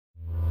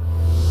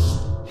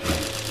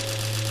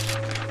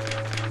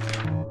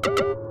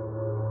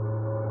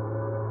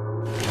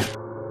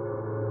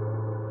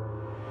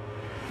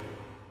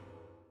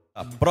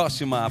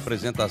próxima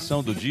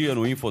apresentação do dia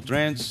no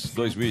Infotrends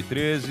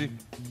 2013.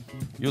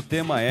 E o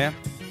tema é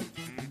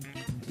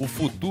o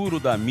futuro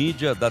da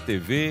mídia, da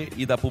TV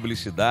e da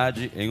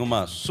publicidade em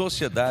uma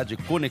sociedade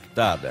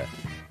conectada.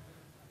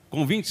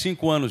 Com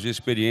 25 anos de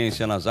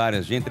experiência nas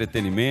áreas de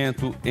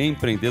entretenimento,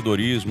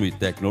 empreendedorismo e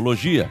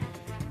tecnologia,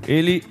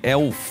 ele é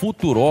o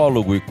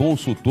futurólogo e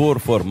consultor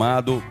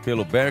formado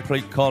pelo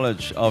Berklee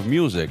College of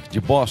Music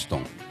de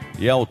Boston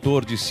e é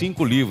autor de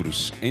 5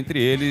 livros, entre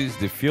eles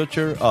The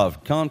Future of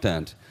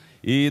Content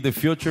e The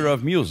Future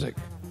of Music.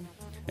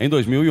 Em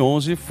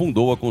 2011,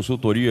 fundou a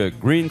consultoria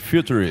Green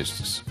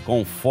Futurists,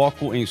 com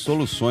foco em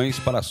soluções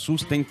para a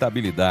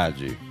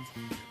sustentabilidade.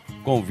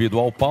 Convido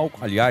ao palco,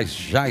 aliás,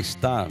 já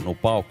está no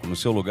palco, no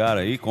seu lugar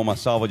aí, com uma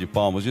salva de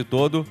palmas de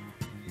todos,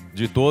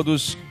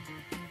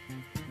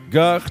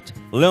 Gerd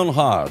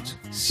Leonhard,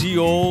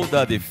 CEO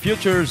da The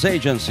Futurist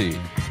Agency.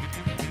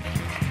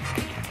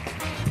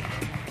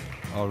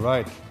 All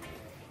right.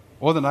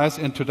 What a nice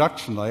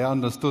introduction. I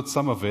understood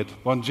some of it.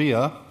 Bom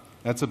dia.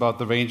 That's about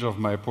the range of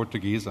my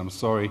Portuguese. I'm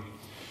sorry.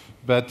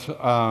 But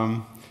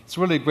it's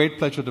really a great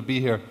pleasure to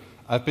be here.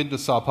 I've been to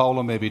Sao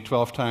Paulo maybe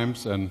 12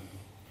 times, and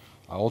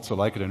I also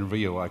like it in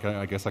Rio.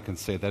 I guess I can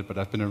say that, but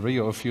I've been in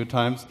Rio a few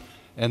times.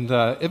 And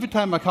every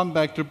time I come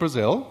back to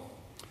Brazil,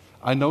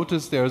 I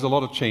notice there's a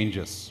lot of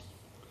changes.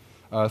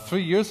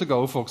 3 years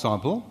ago, for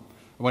example,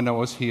 when I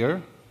was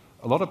here,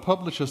 a lot of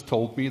publishers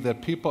told me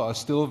that people are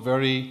still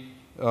very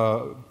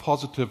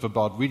positive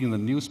about reading the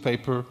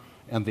newspaper,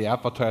 and the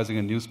advertising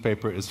in the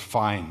newspaper is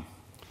fine.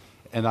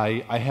 And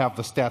I have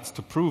the stats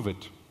to prove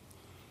it.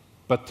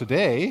 But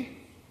today,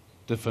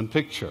 different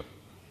picture.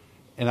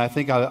 And I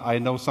think I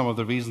know some of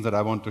the reasons that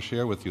I want to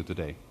share with you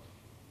today.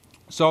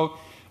 So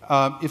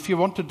if you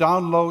want to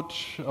download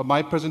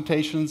my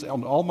presentations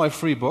on all my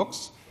free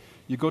books,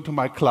 you go to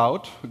my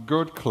cloud.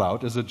 Gerd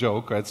Cloud is a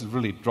joke. It's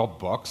really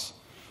Dropbox.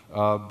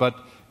 But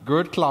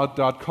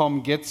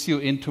gerdcloud.com gets you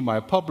into my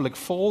public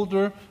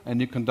folder, and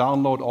you can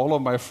download all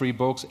of my free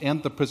books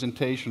and the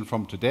presentation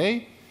from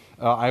today.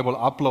 I will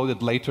upload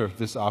it later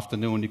this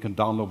afternoon. You can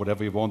download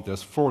whatever you want.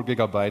 There's 4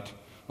 gigabytes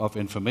of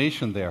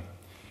information there.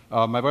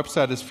 My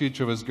website is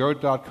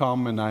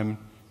futuristgerd.com, and I'm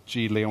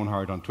G.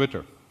 Leonhard on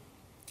Twitter.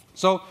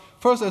 So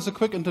first, as a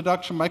quick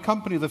introduction, my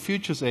company, the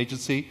Futurist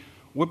Agency,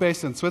 we're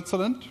based in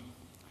Switzerland.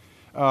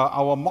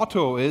 Our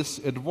motto is,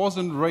 it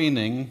wasn't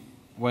raining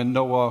when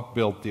Noah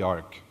built the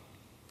ark.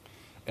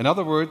 In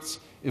other words,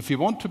 if you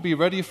want to be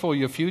ready for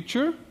your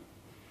future,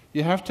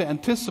 you have to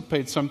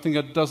anticipate something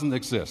that doesn't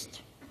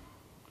exist.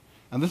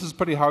 And this is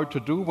pretty hard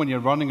to do when you're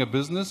running a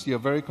business. You're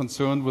very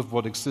concerned with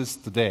what exists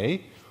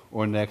today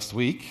or next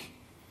week.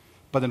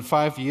 But in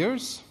 5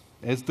 years,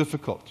 it's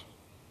difficult.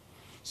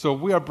 So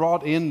we are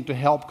brought in to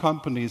help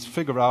companies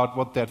figure out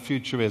what that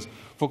future is.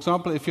 For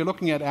example, if you're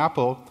looking at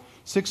Apple,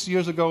 6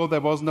 years ago there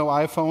was no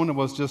iPhone. It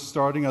was just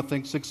starting, I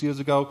think, 6 years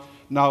ago.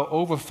 Now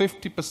over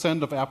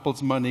 50% of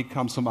Apple's money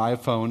comes from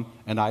iPhone,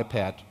 and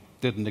iPad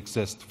didn't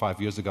exist 5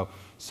 years ago.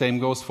 Same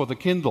goes for the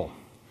Kindle.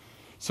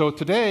 So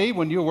today,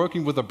 when you're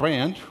working with a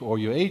brand or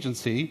your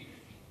agency,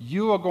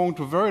 you are going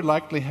to very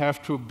likely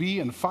have to be,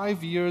 in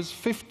 5 years,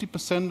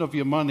 50% of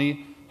your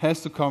money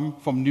has to come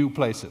from new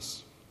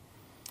places.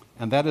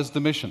 And that is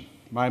the mission.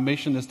 My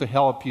mission is to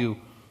help you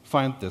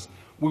find this.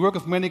 We work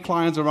with many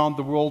clients around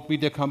the world,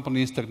 media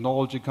companies,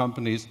 technology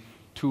companies,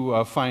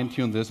 to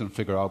fine-tune this and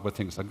figure out where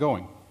things are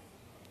going.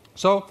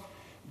 So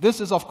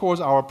this is, of course,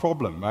 our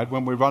problem, right,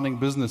 when we're running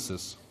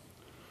businesses.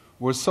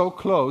 We're so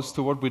close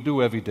to what we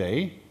do every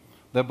day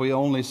that we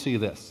only see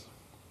this.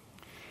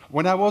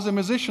 When I was a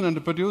musician and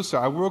a producer,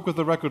 I worked with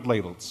the record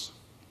labels,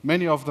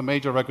 many of the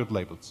major record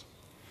labels.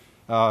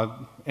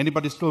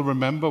 Anybody still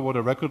remember what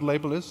a record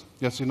label is?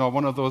 Yes, you know,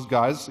 one of those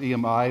guys,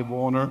 EMI,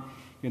 Warner,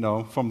 you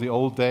know, from the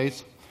old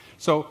days.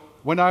 So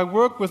when I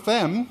worked with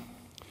them,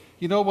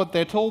 you know what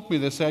they told me?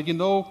 They said, you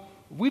know,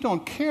 we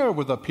don't care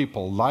whether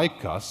people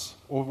like us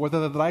or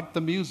whether they like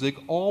the music.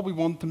 All we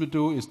want them to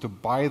do is to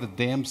buy the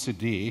damn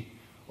CD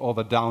or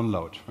the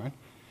download, right?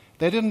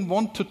 They didn't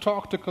want to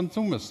talk to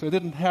consumers. They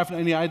didn't have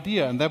any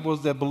idea, and that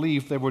was their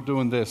belief. They were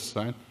doing this,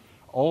 right?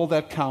 All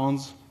that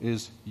counts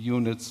is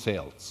unit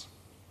sales.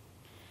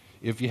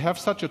 If you have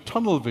such a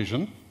tunnel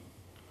vision,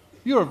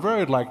 you're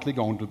very likely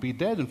going to be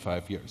dead in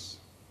 5 years.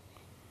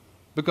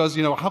 Because,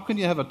 you know, how can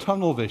you have a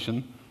tunnel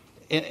vision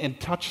and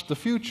touch the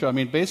future? I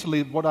mean,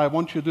 basically, what I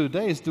want you to do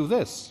today is do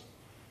this.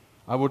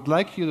 I would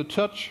like you to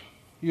touch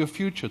your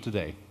future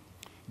today.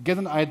 Get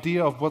an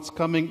idea of what's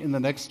coming in the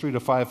next 3 to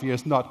 5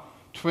 years, not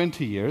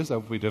 20 years, that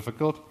would be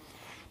difficult.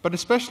 But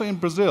especially in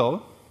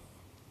Brazil,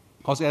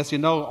 because as you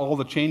know, all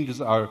the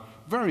changes are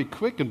very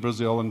quick in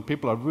Brazil, and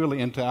people are really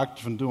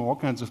interactive and doing all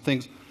kinds of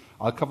things.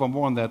 I'll cover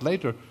more on that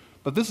later.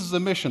 But this is the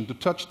mission, to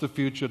touch the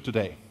future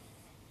today.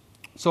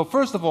 So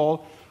first of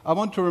all, I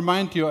want to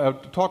remind you,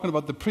 talking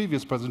about the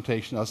previous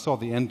presentation, I saw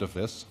the end of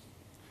this,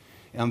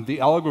 and the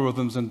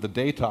algorithms and the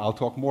data. I'll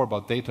talk more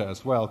about data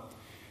as well.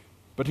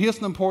 But here's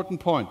an important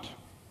point.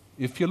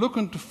 If you're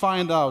looking to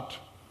find out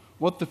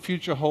what the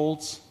future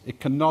holds, it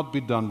cannot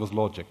be done with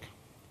logic.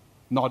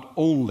 Not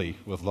only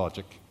with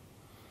logic.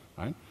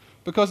 right?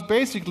 Because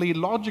basically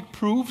logic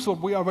proves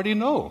what we already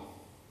know.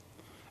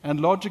 And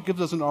logic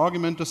gives us an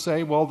argument to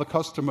say, well, the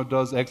customer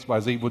does X, Y,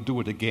 Z, we'll do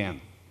it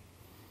again.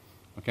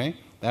 Okay?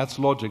 That's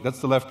logic, that's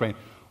the left brain.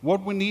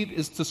 What we need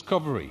is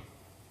discovery.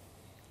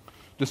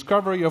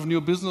 Discovery of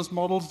new business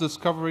models,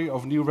 discovery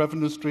of new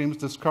revenue streams,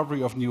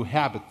 discovery of new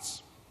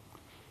habits.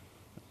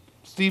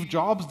 Steve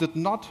Jobs did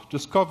not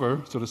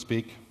discover, so to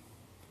speak,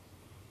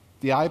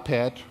 the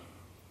iPad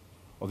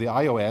or the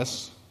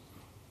iOS,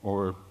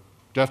 or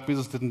Jeff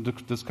Bezos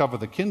didn't discover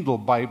the Kindle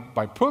by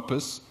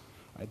purpose.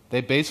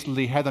 They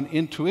basically had an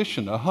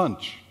intuition, a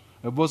hunch.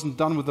 It wasn't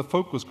done with a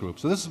focus group.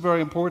 So this is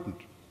very important.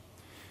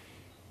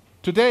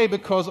 Today,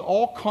 because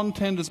all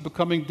content is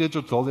becoming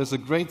digital, there's a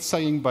great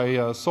saying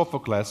by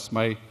Sophocles,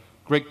 my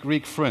great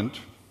Greek friend,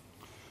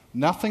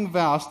 nothing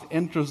vast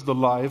enters the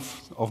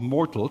life of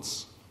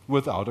mortals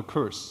without a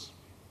curse.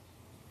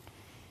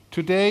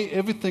 Today,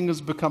 everything is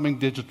becoming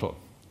digital.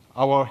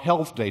 Our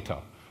health data,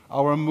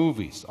 our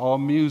movies, our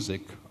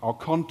music, our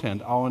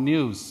content, our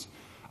news,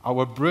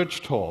 our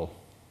bridge toll.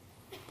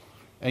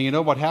 And you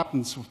know what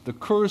happens? The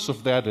curse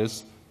of that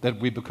is that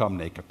we become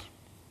naked.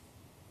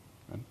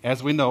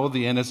 As we know,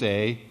 the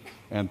NSA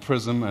and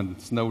PRISM and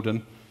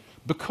Snowden,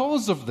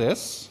 because of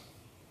this,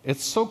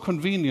 it's so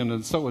convenient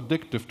and so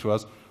addictive to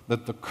us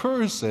that the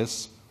curse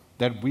is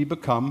that we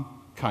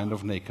become kind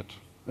of naked.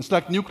 It's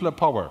like nuclear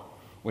power.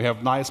 We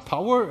have nice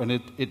power and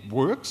it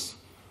works,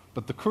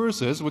 but the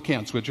curse is we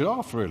can't switch it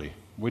off, really.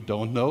 We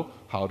don't know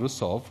how to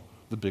solve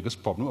the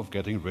biggest problem of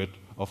getting rid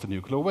of the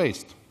nuclear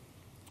waste.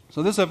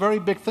 So this is a very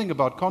big thing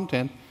about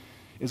content,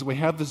 is we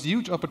have this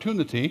huge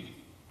opportunity,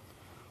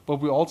 but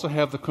we also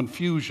have the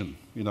confusion,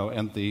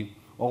 and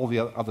all the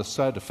other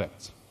side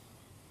effects.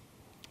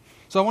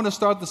 So I want to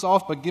start this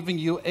off by giving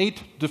you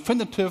 8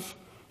 definitive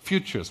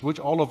futures, which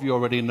all of you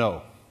already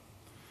know.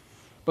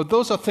 But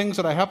those are things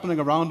that are happening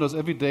around us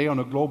every day on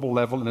a global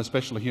level, and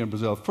especially here in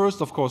Brazil.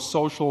 First, of course,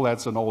 social,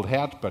 that's an old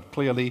hat, but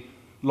clearly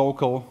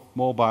local,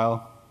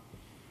 mobile,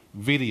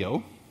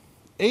 video.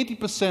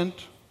 80%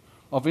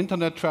 of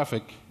internet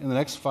traffic in the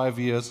next 5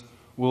 years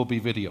will be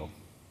video.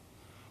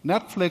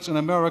 Netflix in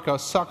America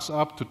sucks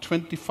up to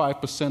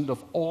 25%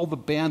 of all the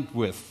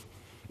bandwidth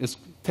is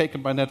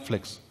taken by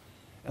Netflix.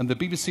 And the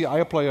BBC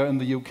iPlayer in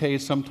the UK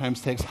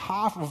sometimes takes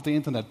half of the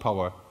internet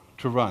power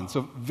to run.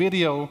 So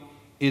video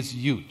is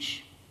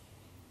huge.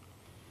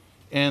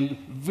 And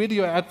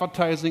video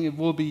advertising, it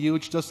will be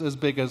huge, just as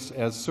big as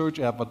search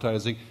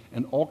advertising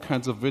and all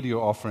kinds of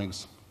video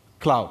offerings.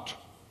 Cloud.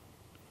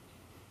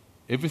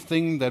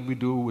 Everything that we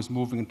do is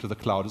moving into the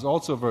cloud. It's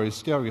also a very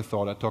scary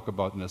thought I'll talk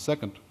about in a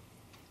second.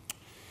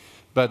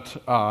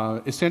 But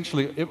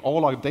essentially,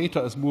 all our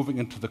data is moving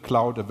into the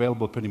cloud,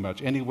 available pretty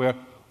much anywhere,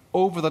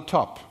 over the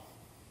top.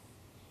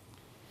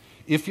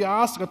 If you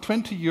ask a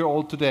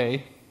 20-year-old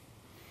today,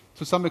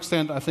 to some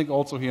extent, I think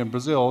also here in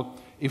Brazil,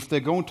 if they're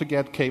going to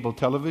get cable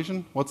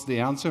television, what's the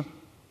answer?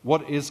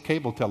 What is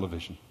cable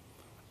television?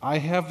 I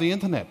have the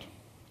internet.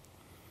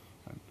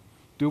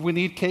 Do we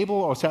need cable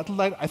or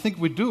satellite? I think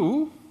we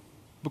do,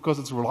 because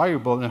it's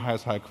reliable and it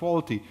has high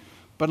quality.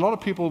 But a lot of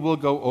people will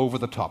go over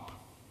the top.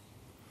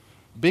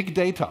 Big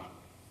data.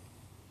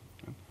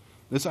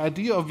 This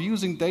idea of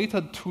using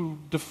data to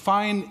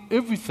define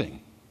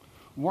everything.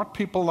 What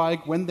people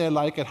like, when they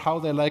like it, how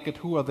they like it,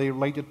 who are they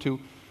related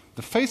to.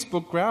 The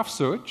Facebook graph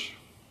search,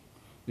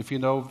 if you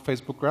know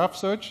Facebook graph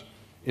search,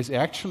 is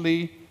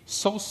actually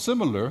so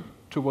similar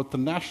to what the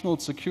National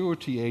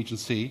Security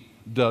Agency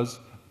does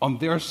on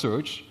their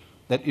search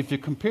that if you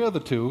compare the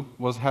two,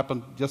 what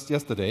happened just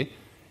yesterday,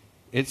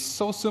 it's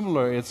so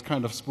similar it's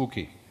kind of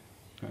spooky.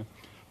 Okay?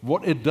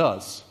 What it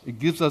does, it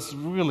gives us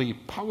really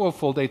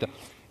powerful data.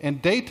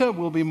 And data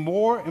will be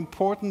more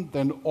important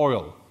than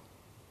oil.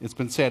 It's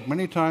been said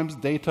many times,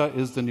 data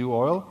is the new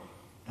oil,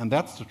 and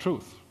that's the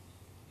truth.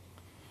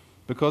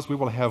 Because we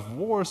will have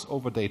wars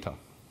over data.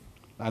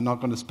 I'm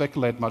not going to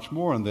speculate much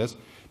more on this,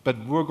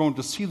 but we're going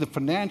to see the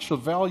financial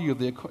value,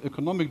 the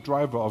economic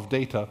driver of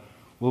data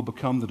will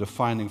become the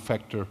defining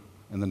factor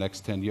in the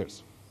next 10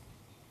 years.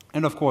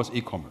 And of course,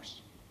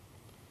 e-commerce.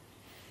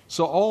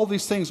 So all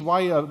these things,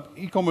 why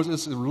e-commerce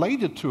is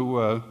related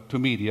to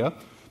media,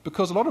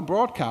 because a lot of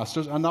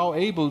broadcasters are now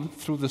able,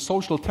 through the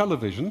social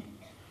television,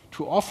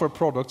 to offer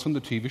products on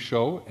the TV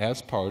show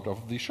as part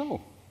of the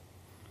show.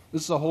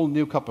 This is a whole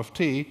new cup of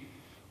tea,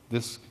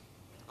 this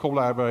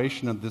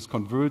collaboration and this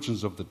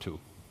convergence of the two.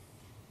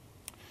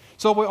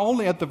 So we're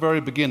only at the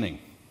very beginning.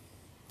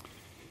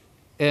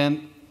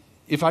 And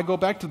if I go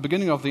back to the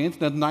beginning of the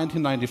internet,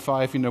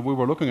 1995, we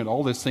were looking at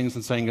all these things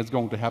and saying it's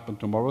going to happen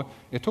tomorrow.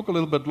 It took a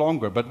little bit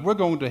longer, but we're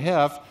going to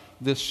have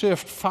this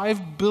shift,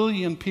 5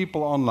 billion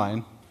people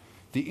online,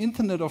 the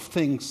Internet of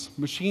Things,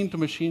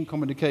 machine-to-machine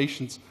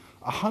communications,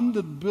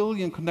 100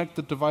 billion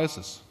connected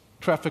devices,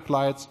 traffic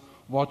lights,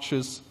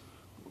 watches,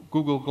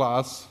 Google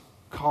Glass,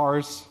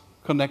 cars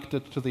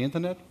connected to the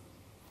internet.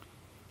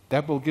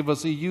 That will give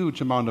us a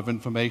huge amount of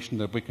information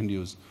that we can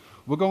use.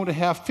 We're going to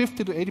have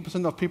 50 to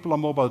 80% of people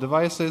on mobile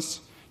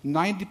devices.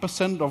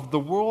 90% of the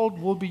world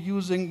will be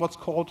using what's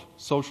called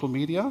social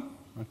media.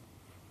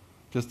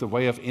 just a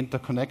way of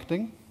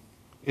interconnecting,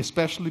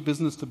 especially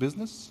business to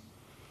business.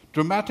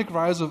 Dramatic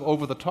rise of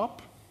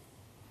over-the-top.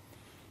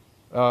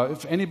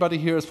 If anybody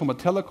here is from a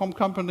telecom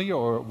company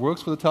or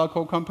works for a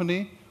telco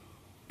company,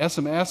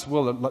 SMS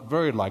will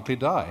very likely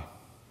die.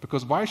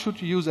 Because why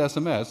should you use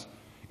SMS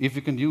if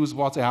you can use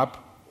WhatsApp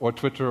or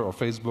Twitter or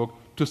Facebook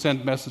to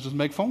send messages and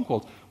make phone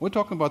calls? We're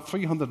talking about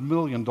 $300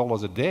 million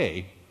a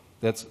day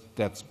that's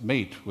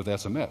made with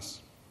SMS.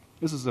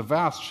 This is a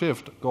vast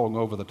shift going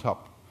over the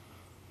top.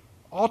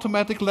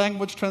 Automatic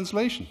language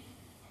translation.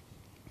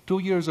 2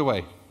 years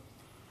away.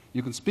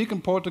 You can speak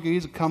in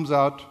Portuguese, it comes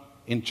out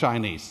in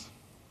Chinese.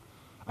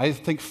 I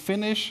think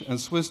Finnish and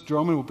Swiss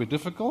German would be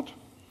difficult,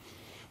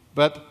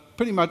 but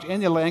pretty much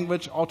any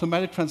language,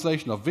 automatic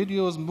translation of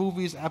videos,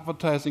 movies,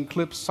 advertising,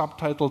 clips,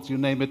 subtitles, you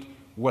name it,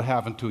 will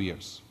have in 2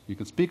 years. You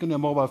can speak on your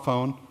mobile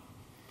phone.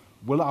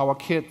 Will our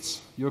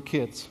kids, your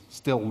kids,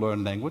 still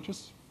learn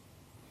languages?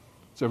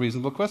 It's a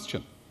reasonable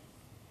question.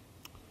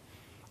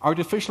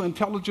 Artificial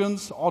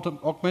intelligence,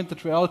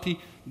 augmented reality,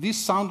 these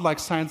sound like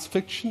science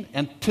fiction,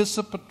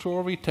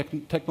 anticipatory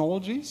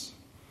technologies.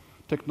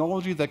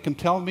 Technology that can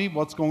tell me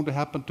what's going to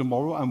happen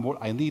tomorrow and what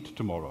I need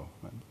tomorrow.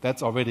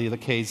 That's already the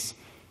case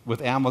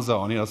with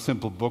Amazon,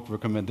 simple book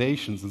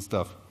recommendations and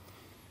stuff.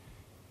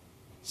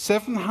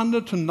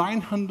 $700 to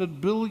 $900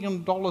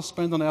 billion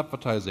spent on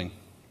advertising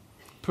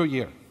per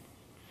year,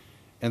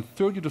 and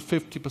 30 to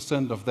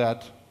 50% of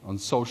that on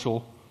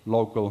social,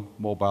 local,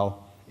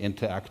 mobile,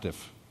 interactive,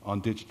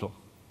 on digital.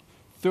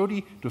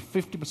 30 to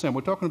 50%.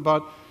 We're talking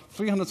about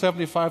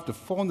 $375 to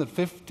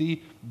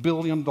 $450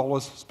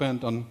 billion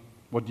spent on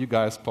what you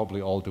guys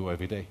probably all do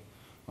every day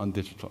on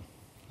digital.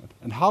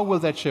 And how will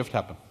that shift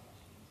happen?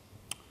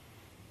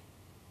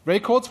 Ray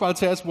Kurzweil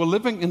says we're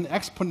living in an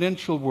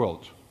exponential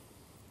world.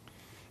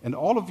 And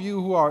all of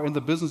you who are in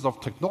the business of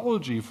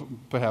technology,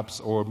 perhaps,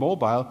 or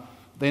mobile,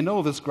 they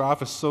know this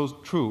graph is so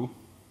true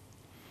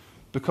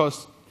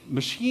because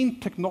machine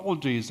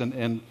technologies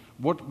and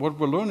what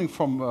we're learning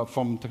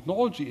from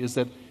technology is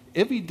that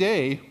every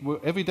day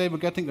we're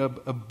getting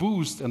a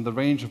boost in the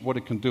range of what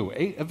it can do.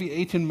 Every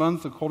 18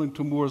 months, according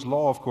to Moore's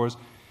law, of course.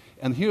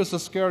 And here's the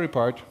scary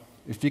part.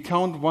 If you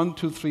count 1,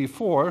 2, 3,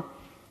 4,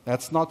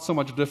 that's not so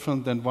much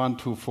different than 1,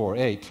 2, 4,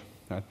 8.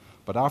 Right?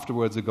 But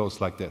afterwards, it goes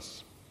like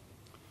this.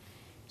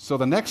 So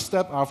the next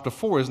step after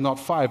 4 is not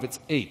 5, it's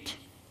 8.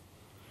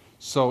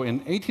 So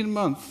in 18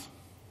 months,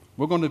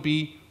 we're going to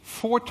be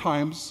 4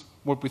 times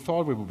what we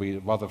thought we would be,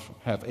 rather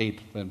have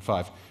 8 than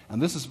 5.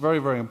 And this is very,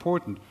 very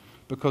important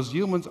because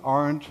humans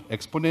aren't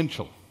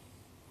exponential.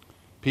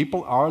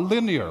 People are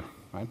linear.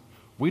 Right?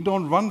 We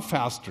don't run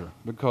faster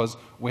because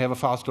we have a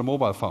faster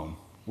mobile phone.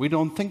 We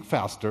don't think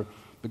faster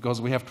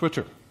because we have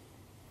Twitter.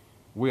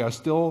 We are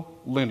still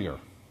linear.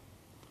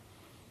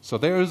 So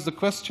there is the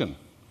question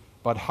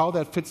about how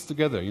that fits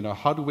together.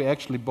 How do we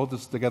actually put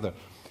this together?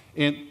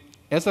 And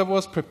as I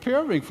was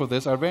preparing for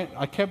this,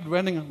 I kept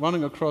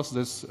running across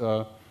this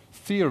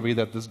theory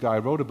that this guy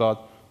wrote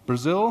about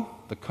Brazil,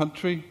 the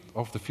country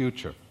of the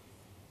future.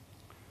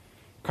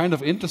 Kind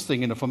of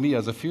interesting, for me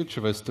as a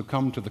futurist to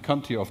come to the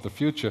country of the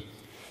future.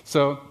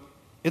 So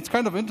it's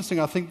kind of interesting,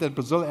 I think, that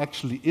Brazil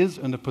actually is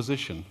in a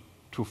position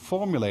to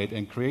formulate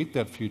and create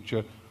that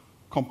future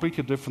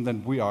completely different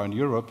than we are in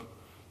Europe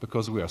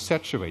because we are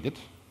saturated.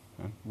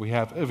 We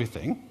have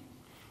everything.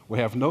 We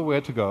have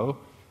nowhere to go.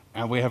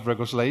 And we have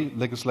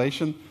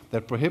legislation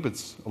that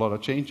prohibits a lot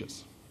of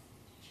changes.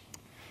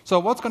 So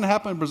what's going to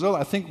happen in Brazil?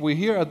 I think we're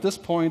here at this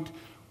point.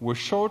 We're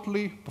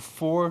shortly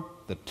before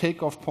the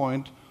takeoff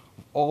point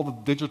of all the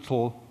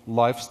digital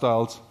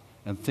lifestyles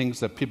and things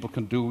that people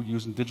can do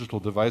using digital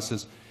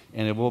devices.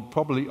 And it will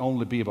probably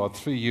only be about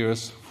 3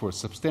 years for a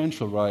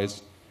substantial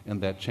rise in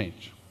that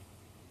change.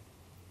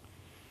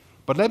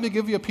 But let me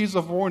give you a piece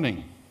of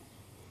warning.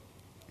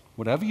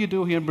 Whatever you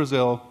do here in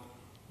Brazil,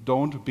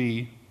 don't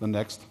be the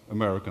next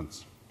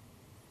Americans.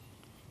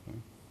 Okay?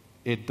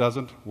 It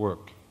doesn't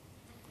work.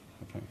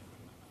 Okay?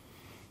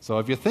 So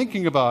if you're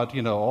thinking about,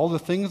 all the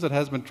things that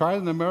has been tried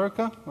in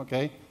America,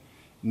 okay,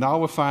 now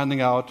we're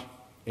finding out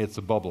it's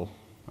a bubble.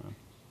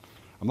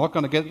 I'm not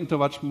going to get into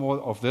much more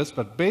of this,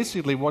 but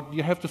basically what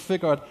you have to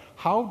figure out,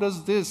 how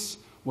does this,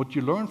 what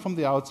you learn from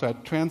the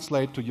outside,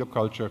 translate to your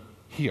culture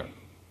here?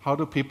 How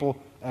do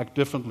people act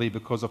differently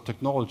because of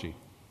technology?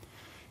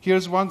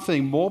 Here's one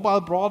thing,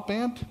 mobile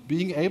broadband,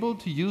 being able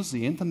to use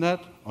the internet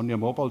on your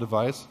mobile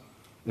device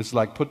is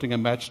like putting a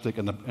matchstick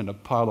in a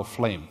pile of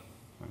flame.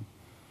 Right?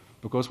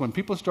 Because when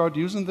people start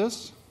using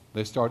this,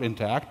 they start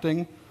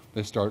interacting,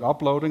 they start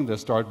uploading, they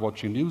start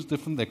watching news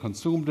differently, they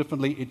consume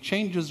differently. It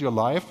changes your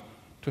life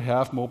to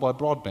have mobile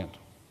broadband.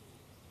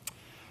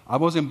 I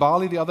was in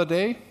Bali the other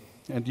day,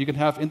 and you can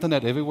have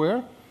internet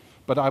everywhere,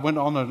 but I went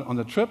on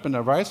a trip in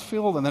a rice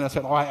field, and then I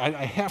said,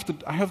 I have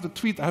to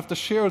tweet, I have to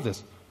share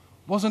this.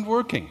 Wasn't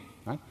working.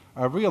 Right?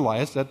 I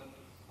realized that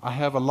I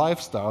have a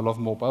lifestyle of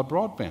mobile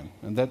broadband,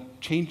 and that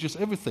changes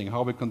everything,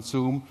 how we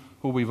consume,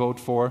 who we vote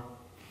for,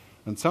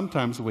 and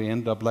sometimes we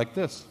end up like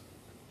this.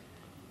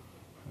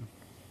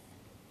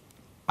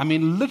 I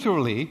mean,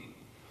 literally,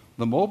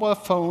 the mobile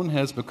phone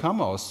has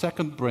become our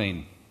second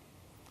brain.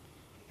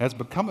 has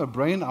become a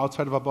brain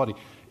outside of our body.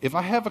 If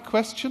I have a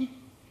question,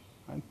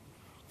 right,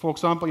 for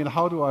example,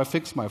 how do I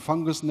fix my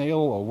fungus nail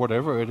or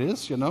whatever it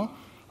is,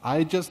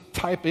 I just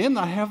type in,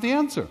 I have the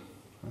answer.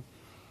 Right?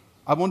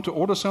 I want to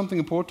order something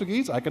in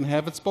Portuguese, I can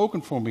have it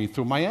spoken for me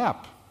through my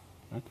app.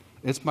 Right?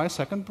 It's my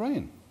second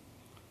brain.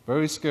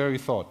 Very scary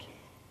thought.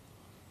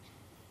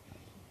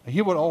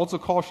 Here would also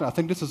caution, I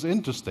think this is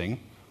interesting,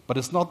 but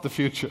it's not the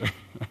future.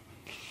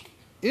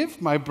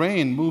 If my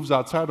brain moves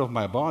outside of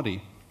my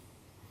body,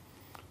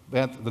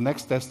 then the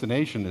next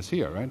destination is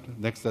here, right?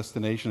 The next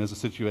destination is a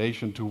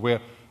situation to where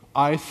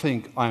I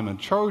think I'm in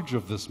charge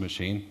of this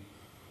machine,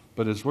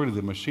 but it's really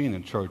the machine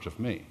in charge of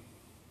me.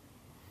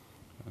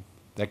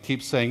 That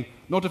keeps saying,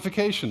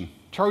 notification,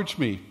 charge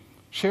me,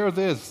 share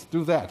this,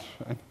 do that.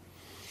 Right?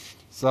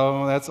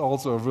 So that's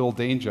also a real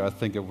danger, I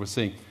think, that we're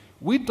seeing.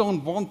 We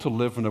don't want to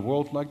live in a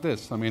world like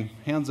this. I mean,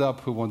 hands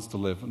up, who wants to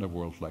live in a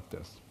world like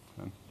this?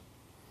 Right?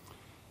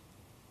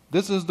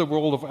 This is the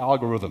world of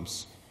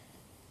algorithms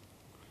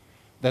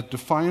that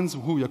defines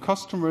who your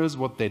customer is,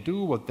 what they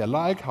do, what they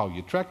like, how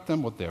you track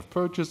them, what they have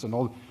purchased, and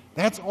all.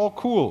 That's all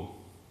cool.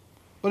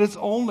 But it's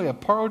only a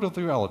part of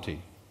the reality.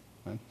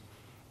 Right?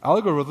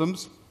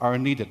 Algorithms are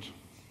needed.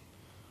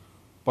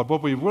 But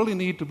what we really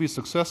need to be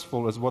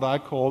successful is what I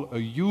call a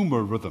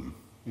humorism,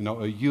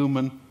 a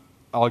human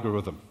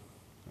algorithm.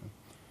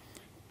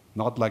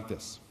 Not like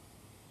this.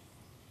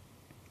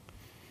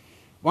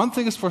 One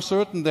thing is for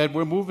certain that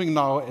we're moving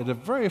now at a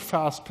very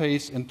fast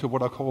pace into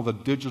what I call the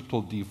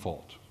digital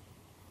default.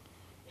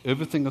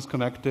 Everything is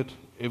connected,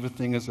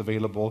 everything is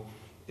available,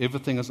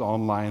 everything is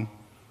online,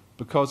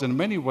 because in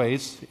many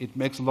ways it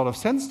makes a lot of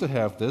sense to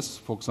have this.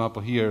 For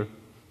example, here,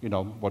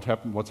 what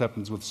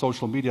happens with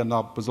social media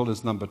now. Brazil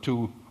is number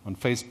 2 on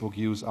Facebook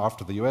use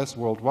after the US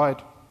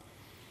worldwide.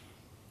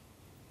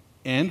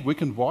 And we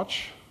can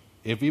watch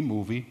every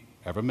movie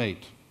ever made.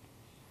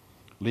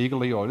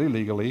 Legally or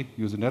illegally,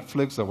 using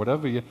Netflix or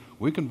whatever,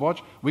 we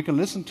can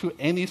listen to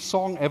any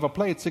song ever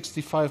played,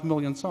 65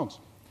 million songs.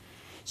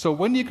 So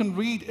when you can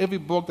read every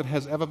book that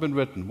has ever been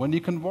written, when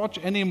you can watch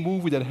any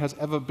movie that has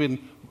ever been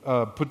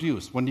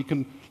produced, when you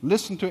can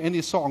listen to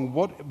any song,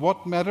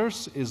 what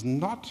matters is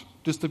not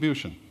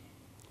distribution.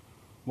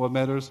 What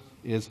matters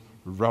is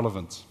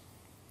relevance.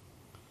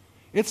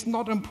 It's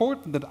not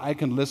important that I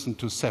can listen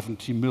to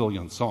 70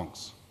 million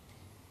songs.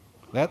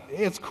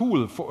 It's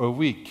cool for a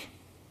week.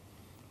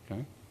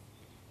 Okay?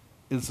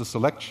 It's the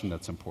selection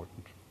that's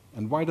important.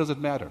 And why does it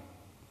matter?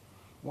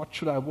 What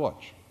should I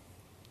watch?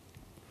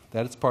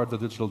 That is part of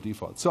the digital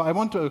default. So I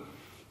want to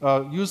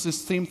use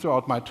this theme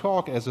throughout my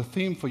talk as a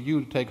theme for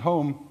you to take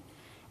home.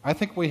 I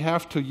think we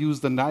have to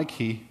use the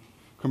Nike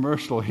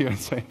commercial here and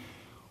say,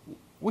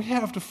 we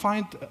have to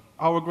find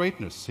our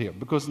greatness here,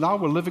 because now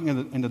we're living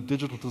in a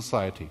digital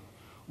society.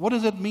 What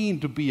does it mean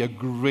to be a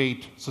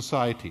great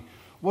society?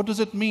 What does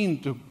it mean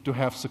to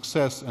have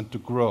success and to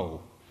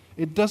grow?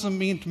 It doesn't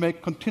mean to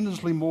make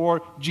continuously more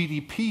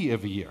GDP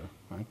every year.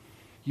 Right?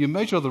 You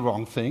measure the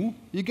wrong thing,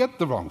 you get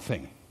the wrong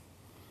thing.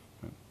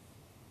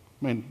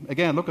 I mean,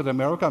 again, look at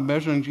America.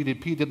 Measuring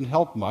GDP didn't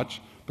help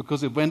much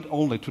because it went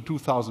only to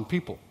 2,000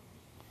 people.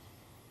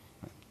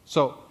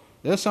 So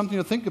there's something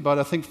to think about.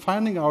 I think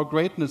finding our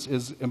greatness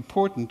is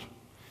important.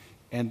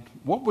 And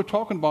what we're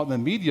talking about in the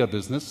media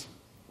business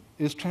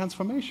is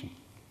transformation.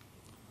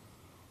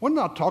 We're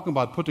not talking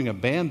about putting a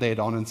Band-Aid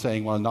on and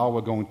saying, well, now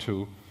we're going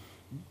to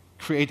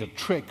create a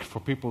trick for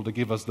people to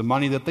give us the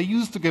money that they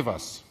used to give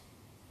us.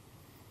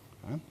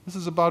 Right? This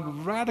is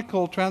about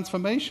radical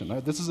transformation.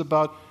 Right? This is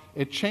about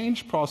a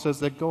change process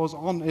that goes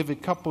on every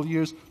couple of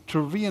years to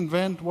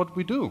reinvent what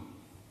we do.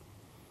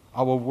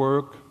 Our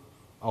work,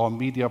 our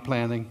media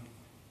planning,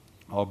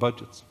 our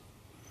budgets.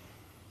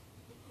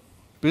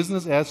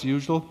 Business as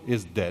usual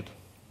is dead.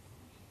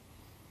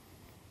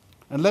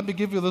 And let me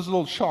give you this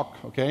little shock,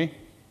 okay?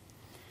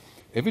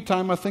 Every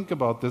time I think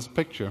about this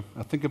picture,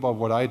 I think about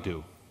what I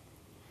do.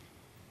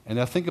 And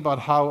I think about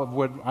how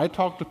when I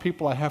talk to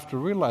people, I have to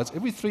realize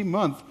every 3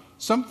 months,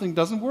 something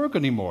doesn't work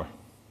anymore.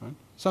 Right?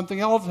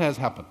 Something else has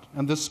happened,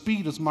 and the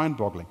speed is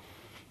mind-boggling.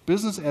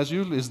 Business as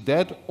usual is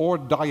dead or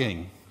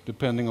dying,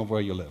 depending on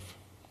where you live.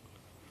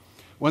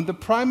 When the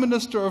Prime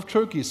Minister of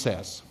Turkey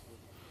says,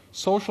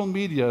 social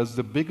media is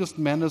the biggest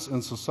menace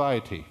in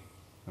society,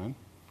 right?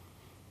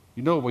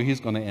 You know where he's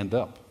going to end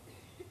up.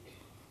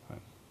 Right?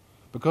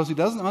 Because he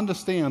doesn't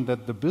understand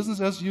that the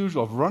business as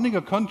usual of running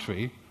a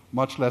country,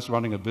 much less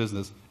running a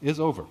business, is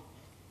over.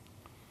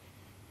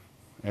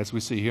 As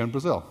we see here in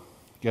Brazil.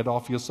 Get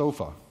off your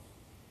sofa.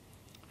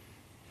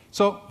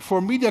 So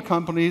for media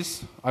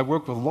companies, I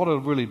work with a lot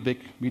of really big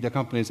media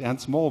companies and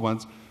small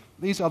ones.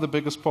 These are the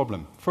biggest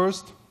problem.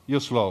 First,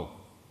 you're slow.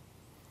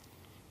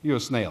 You're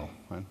a snail.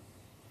 Right?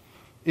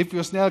 If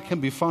you're a snail, it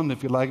can be fun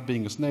if you like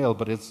being a snail,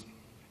 but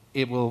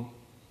it will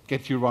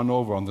get you run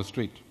over on the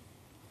street.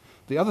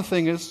 The other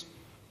thing is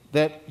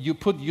that you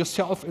put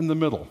yourself in the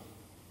middle.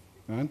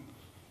 Right?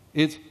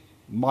 It's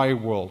my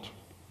world.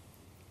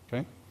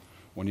 Okay?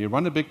 When you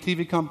run a big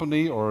TV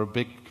company or a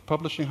big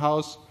publishing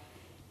house,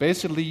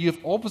 Basically,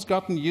 you've always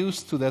gotten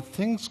used to that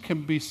things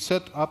can be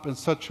set up in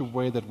such a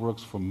way that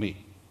works for me.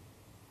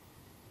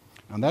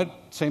 And that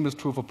same is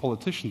true for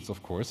politicians,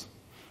 of course.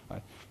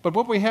 Right? But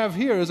what we have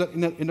here is that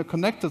in a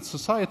connected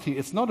society,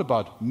 it's not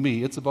about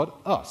me, it's about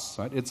us.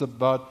 Right? It's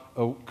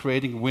about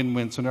creating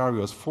win-win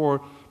scenarios for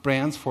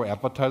brands, for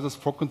advertisers,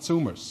 for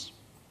consumers.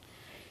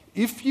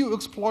 If you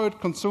exploit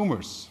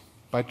consumers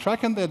by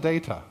tracking their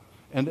data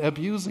and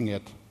abusing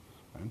it,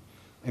 right,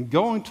 and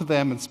going to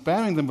them and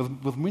spamming them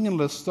with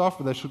meaningless stuff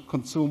that they should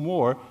consume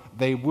more,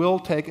 they will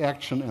take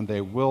action and they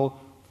will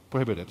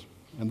prohibit it.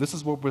 And this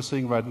is what we're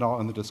seeing right now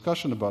in the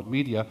discussion about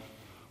media,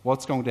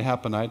 what's going to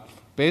happen. Right?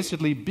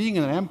 Basically, being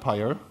an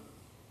empire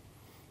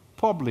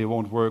probably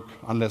won't work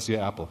unless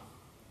you're Apple.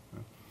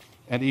 Right?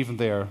 And even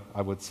there,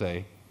 I would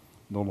say,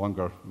 no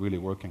longer really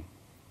working.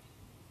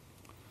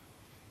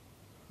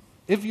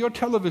 If you're a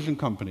television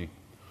company,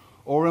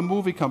 or a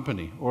movie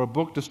company, or a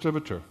book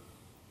distributor,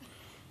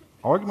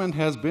 argument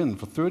has been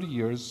for 30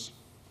 years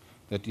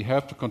that you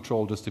have to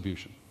control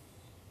distribution.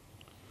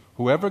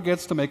 Whoever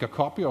gets to make a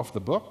copy of the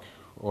book,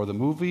 or the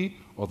movie,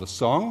 or the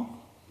song,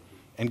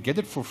 and get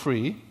it for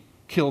free,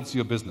 kills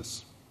your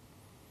business.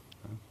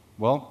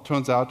 Well,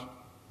 turns out,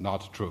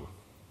 not true.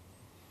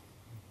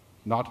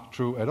 Not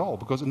true at all,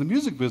 because in the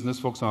music business,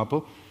 for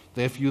example,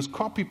 they've used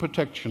copy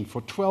protection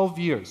for 12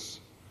 years.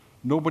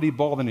 Nobody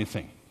bought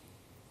anything.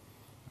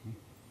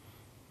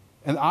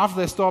 And after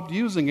they stopped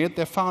using it,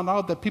 they found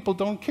out that people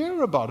don't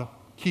care about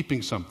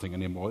keeping something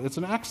anymore. It's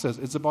an access.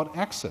 It's about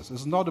access.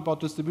 It's not about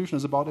distribution.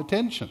 It's about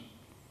attention.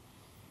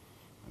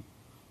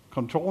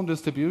 Control and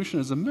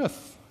distribution is a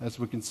myth, as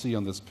we can see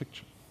on this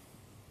picture.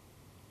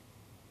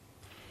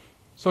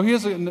 So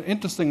here's an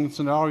interesting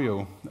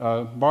scenario.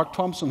 Mark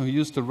Thompson, who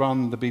used to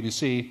run the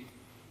BBC,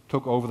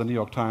 took over the New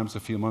York Times a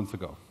few months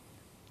ago.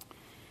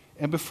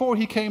 And before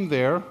he came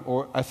there,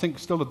 or I think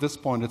still at this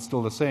point it's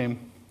still the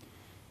same,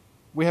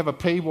 we have a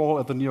paywall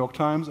at the New York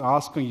Times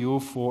asking you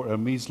for a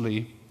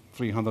measly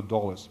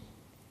 $300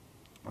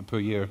 per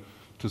year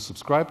to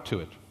subscribe to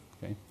it.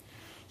 Okay?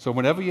 So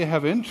whenever you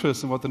have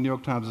interest in what the New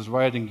York Times is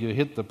writing, you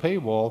hit the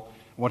paywall.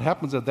 What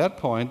happens at that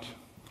point,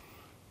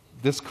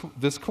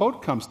 this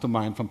quote comes to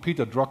mind from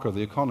Peter Drucker,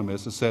 the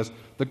economist. It says,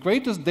 "The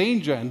greatest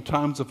danger in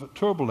times of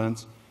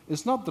turbulence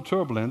is not the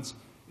turbulence,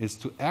 it's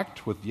to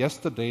act with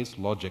yesterday's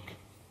logic."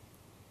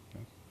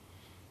 Okay?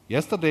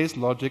 Yesterday's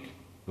logic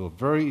will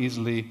very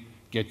easily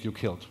get you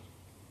killed.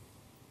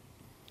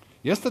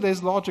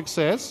 Yesterday's logic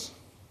says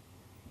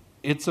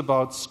it's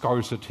about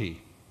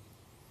scarcity.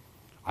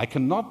 I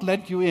cannot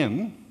let you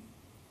in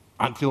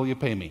until you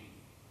pay me,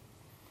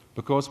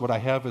 because what I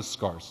have is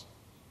scarce.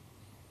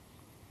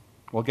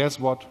 Well, guess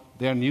what?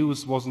 Their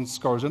news wasn't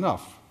scarce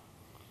enough.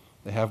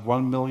 They have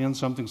 1 million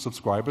something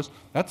subscribers.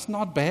 That's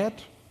not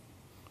bad.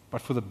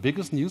 But for the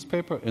biggest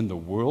newspaper in the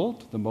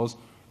world, the most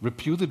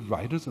reputed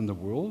writers in the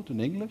world in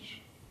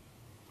English,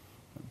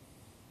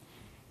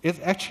 it's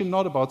actually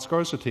not about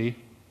scarcity,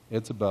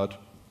 it's about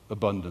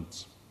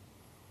abundance.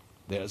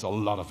 There's a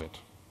lot of it.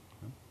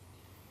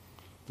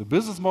 The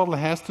business model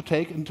has to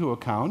take into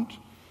account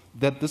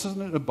that this is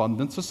an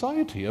abundant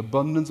society,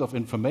 abundance of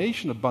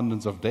information,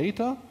 abundance of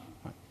data,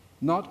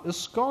 not a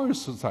scarce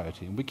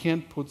society. And we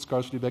can't put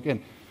scarcity back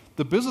in.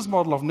 The business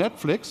model of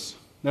Netflix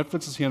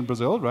is here in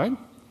Brazil, right?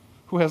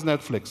 Who has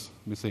Netflix?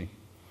 Let me see.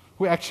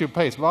 Who actually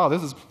pays? Wow,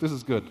 this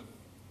is good.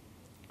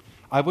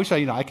 I wish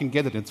I can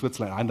get it in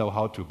Switzerland. I know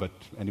how to, but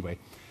anyway.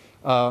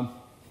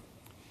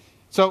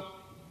 So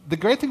the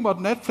great thing about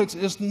Netflix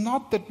is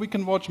not that we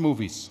can watch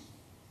movies.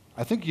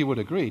 I think you would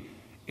agree.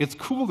 It's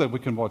cool that we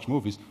can watch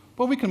movies,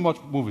 but we can watch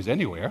movies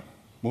anywhere.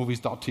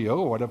 Movies.to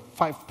or whatever,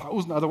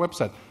 5,000 other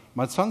websites.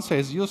 My son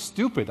says, "You're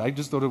stupid. I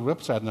just go to a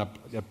website and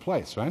a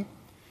place," right?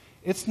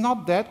 It's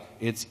not that.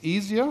 It's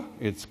easier,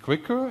 it's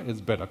quicker,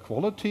 it's better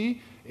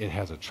quality, it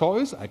has a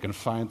choice. I can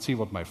see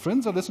what my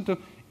friends are listening to.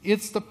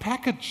 It's the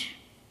package.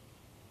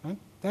 Right?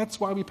 That's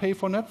why we pay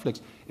for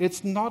Netflix.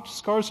 It's not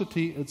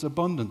scarcity, it's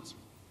abundance.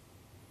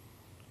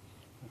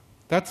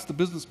 That's the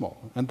business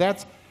model. And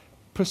that's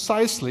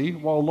precisely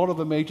why a lot of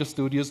the major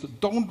studios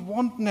don't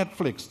want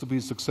Netflix to be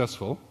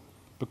successful,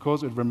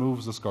 because it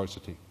removes the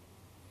scarcity.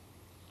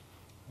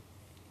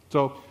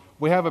 So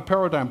we have a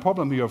paradigm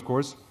problem here, of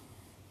course.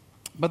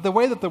 But the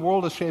way that the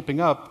world is shaping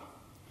up,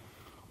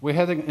 we're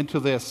heading into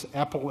this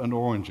apple and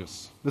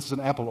oranges. This is an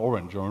apple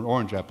orange, or an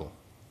orange apple.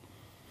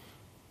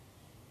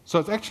 So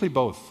it's actually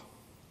both.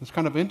 It's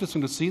kind of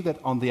interesting to see that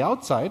on the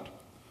outside,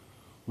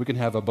 we can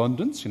have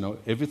abundance,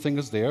 everything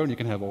is there and you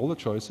can have all the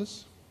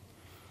choices.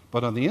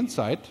 But on the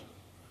inside,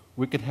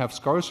 we can have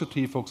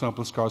scarcity, for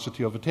example,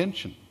 scarcity of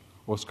attention,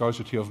 or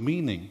scarcity of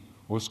meaning,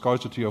 or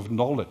scarcity of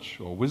knowledge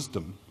or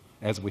wisdom,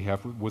 as we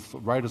have with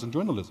writers and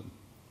journalism.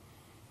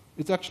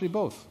 It's actually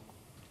both.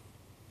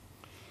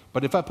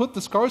 But if I put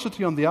the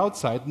scarcity on the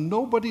outside,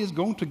 nobody is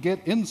going to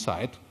get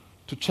inside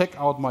to check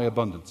out my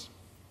abundance.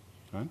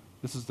 Right?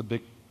 This is the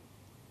big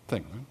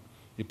thing. Right?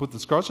 You put the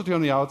scarcity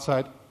on the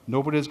outside,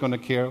 nobody is going to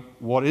care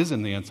what is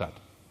in the inside.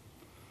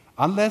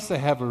 Unless they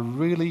have a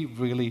really,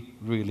 really,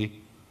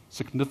 really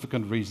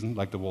significant reason,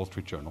 like the Wall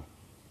Street Journal.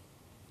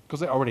 because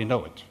they already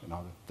know it.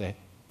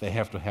 They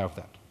have to have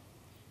that.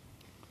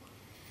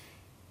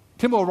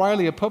 Tim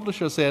O'Reilly, a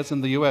publisher, says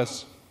in the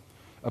US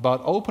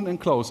about open and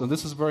close, and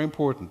this is very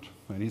important.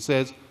 And he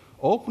says,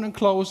 open and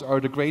close are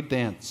the great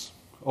dance.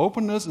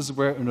 Openness is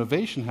where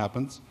innovation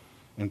happens,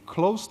 and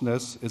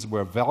closeness is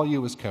where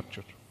value is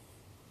captured.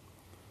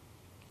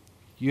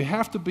 You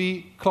have to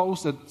be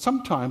close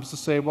sometimes to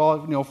say,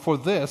 well, for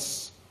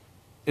this,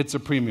 it's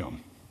a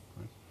premium.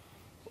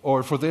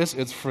 Or for this,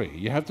 it's free.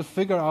 You have to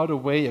figure out a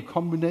way, a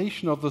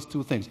combination of those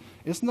two things.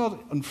 It's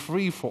not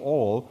free for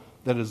all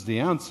that is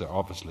the answer,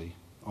 obviously,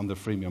 on the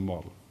freemium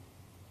model.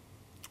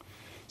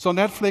 So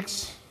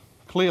Netflix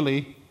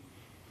clearly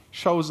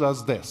shows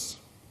us this.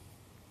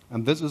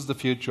 And this is the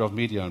future of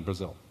media in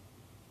Brazil.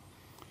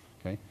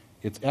 Okay?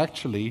 It's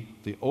actually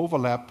the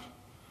overlap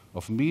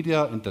of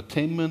media,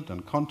 entertainment,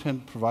 and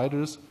content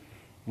providers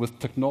with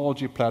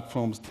technology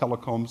platforms,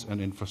 telecoms,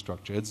 and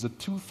infrastructure. It's the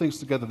two things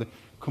together. The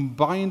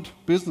combined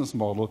business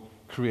model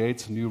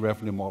creates new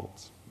revenue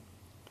models.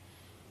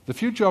 The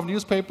future of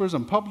newspapers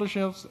and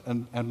publishers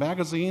and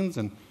magazines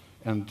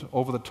and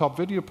over-the-top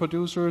video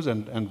producers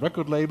and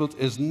record labels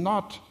is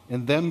not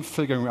in them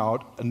figuring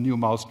out a new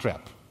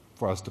mousetrap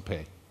for us to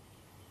pay.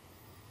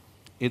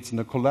 It's in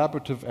a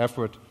collaborative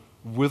effort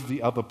with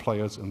the other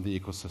players in the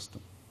ecosystem.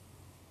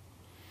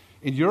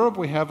 In Europe,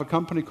 we have a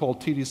company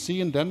called TDC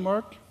in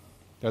Denmark.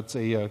 That's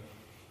a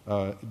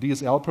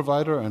DSL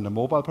provider and a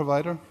mobile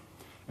provider.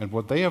 And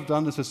what they have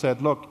done is they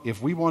said, look,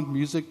 if we want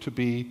music to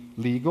be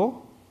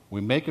legal,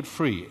 we make it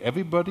free.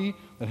 Everybody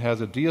that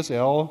has a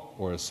DSL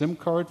or a SIM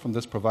card from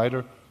this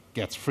provider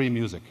gets free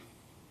music.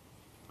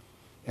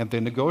 And they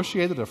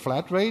negotiated a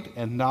flat rate,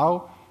 and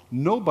now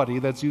nobody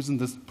that's using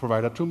this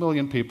provider, 2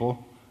 million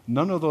people,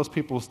 none of those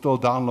people still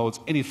downloads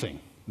anything.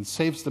 It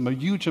saves them a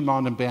huge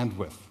amount in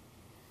bandwidth.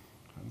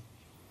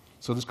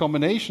 So this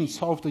combination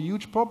solved a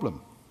huge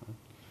problem.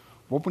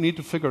 What we need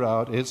to figure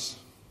out is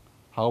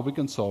how we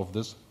can solve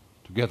this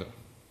together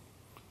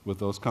with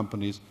those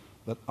companies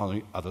that are on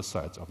the other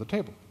sides of the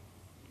table.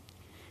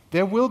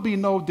 There will be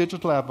no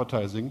digital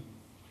advertising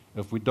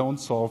if we don't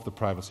solve the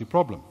privacy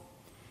problem,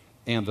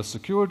 and the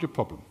security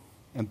problem,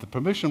 and the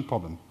permission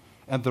problem,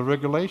 and the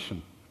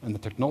regulation, and the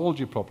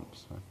technology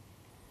problems.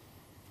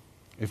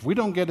 If we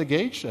don't get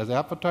engaged as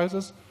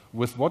advertisers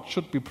with what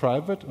should be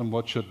private and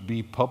what should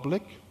be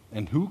public,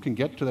 and who can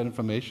get to that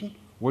information,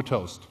 we're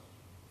toast.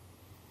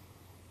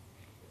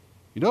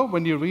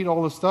 When you read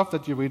all the stuff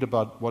that you read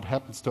about what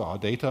happens to our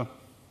data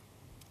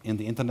in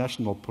the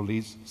international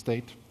police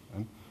state,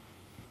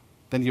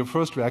 then your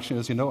first reaction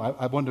is,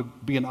 I want to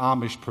be an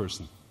Amish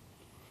person.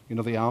 The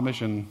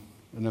Amish in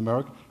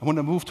America. I want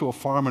to move to a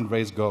farm and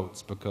raise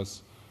goats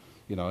because,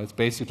 it's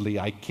basically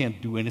I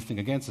can't do anything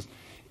against this.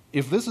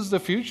 If this is the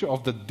future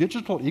of the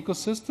digital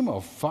ecosystem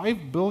of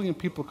 5 billion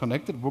people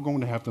connected, we're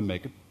going to have to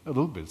make it a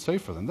little bit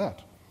safer than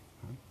that.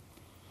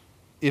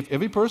 If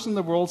every person in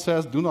the world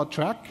says, do not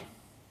track,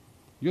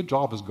 your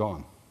job is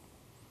gone.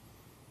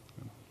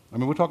 I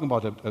mean, we're talking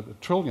about $1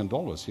 trillion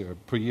here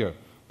per year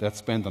that's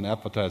spent on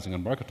advertising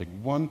and marketing.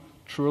 $1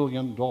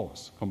 trillion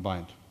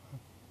combined.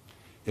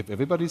 If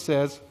everybody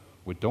says,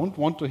 we don't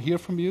want to hear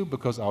from you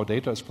because our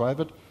data is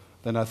private,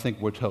 then I think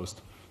we're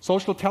toast.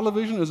 Social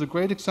television is a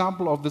great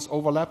example of this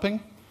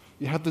overlapping.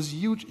 You have this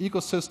huge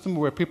ecosystem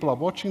where people are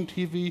watching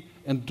TV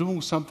and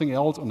doing something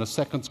else on a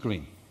second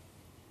screen,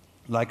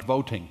 like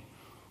voting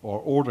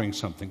or ordering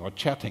something or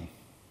chatting.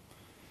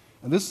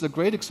 And this is a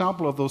great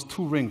example of those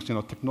two rings,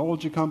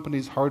 technology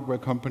companies, hardware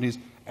companies,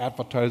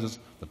 advertisers,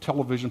 the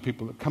television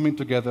people coming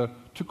together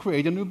to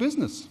create a new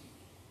business.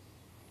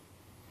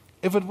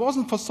 If it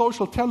wasn't for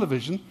social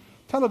television,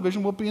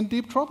 television would be in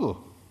deep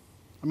trouble.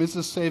 I mean, it's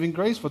a saving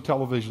grace for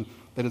television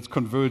that it's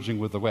converging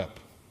with the web.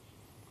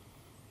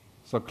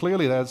 So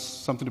clearly there's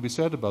something to be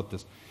said about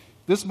this.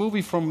 This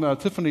movie from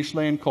Tiffany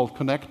Shlain called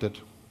Connected,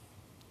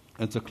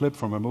 it's a clip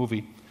from a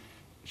movie,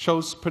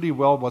 shows pretty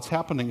well what's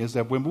happening is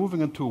that we're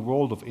moving into a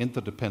world of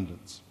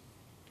interdependence.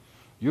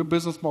 Your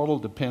business model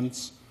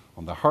depends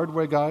on the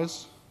hardware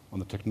guys, on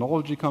the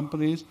technology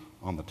companies,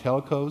 on the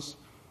telcos,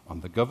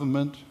 on the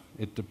government.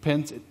 It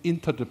depends, it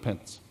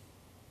interdepends.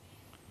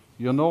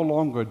 You're no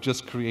longer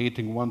just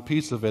creating one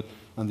piece of it,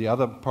 and the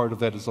other part of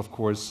that is, of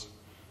course,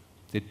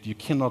 that you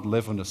cannot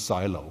live in a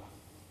silo.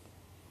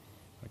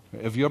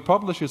 If you're a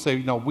publisher, you say,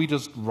 we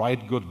just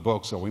write good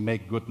books, or we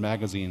make good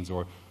magazines,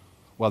 or,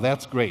 well,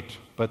 that's great,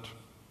 but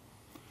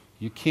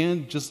you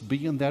can't just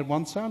be in that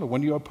one silo.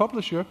 When you're a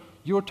publisher,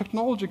 you're a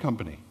technology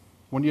company.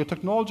 When you're a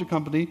technology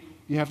company,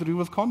 you have to deal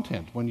with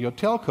content. When you're a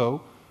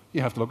telco,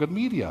 you have to look at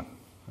media.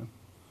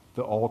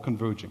 They're all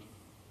converging.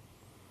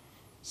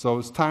 So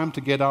it's time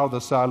to get out of the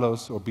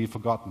silos or be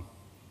forgotten.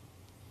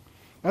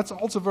 That's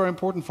also very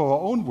important for our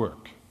own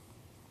work,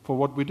 for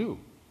what we do,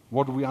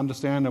 what we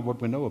understand and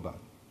what we know about.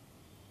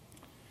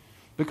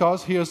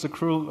 Because here's the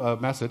cruel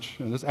message,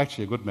 and it's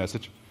actually a good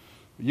message.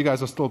 You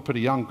guys are still pretty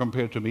young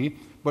compared to me,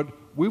 but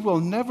we will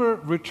never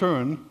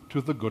return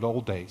to the good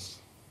old days.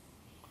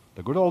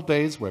 The good old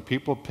days where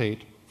people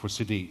paid for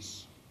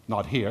CDs.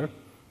 Not here,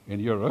 in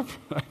Europe,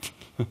 right?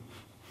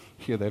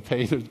 Here they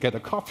pay to get a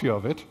copy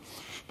of it.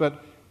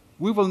 But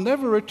we will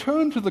never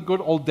return to the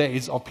good old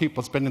days of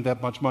people spending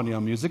that much money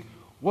on music.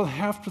 We'll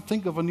have to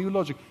think of a new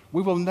logic.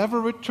 We will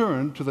never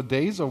return to the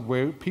days of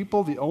where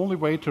people, the only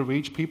way to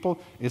reach people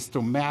is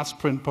through mass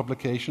print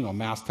publication or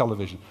mass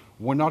television.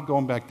 We're not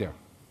going back there.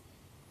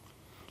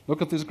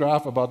 Look at this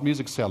graph about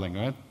music selling,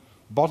 right?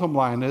 Bottom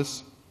line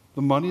is,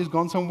 the money has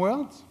gone somewhere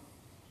else.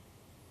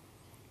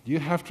 You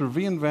have to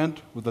reinvent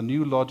with a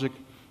new logic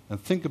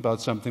and think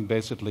about something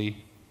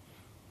basically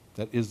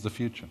that is the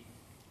future.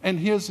 And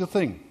here's the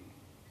thing.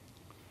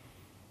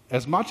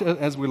 As much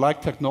as we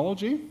like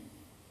technology,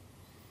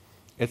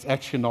 it's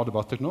actually not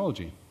about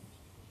technology.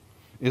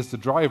 It's the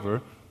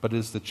driver, but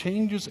it's the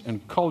changes in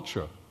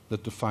culture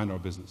that define our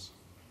business.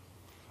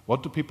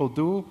 What do people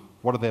do?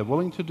 What are they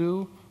willing to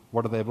do?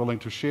 What are they willing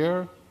to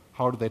share?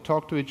 How do they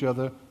talk to each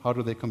other? How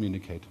do they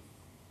communicate?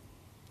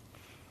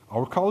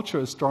 Our culture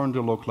is starting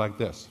to look like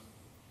this.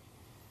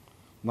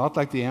 Not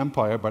like the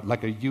empire, but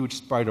like a huge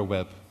spider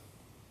web.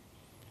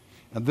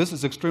 And this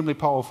is extremely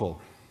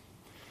powerful.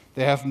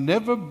 There have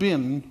never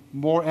been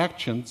more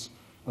actions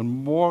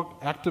and more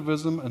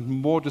activism and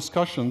more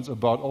discussions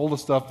about all the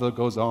stuff that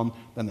goes on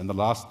than in the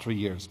last 3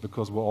 years,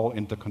 because we're all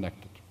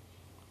interconnected.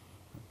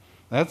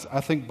 That's,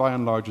 I think, by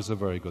and large, is a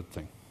very good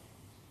thing.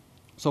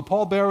 So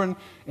Paul Barron,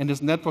 in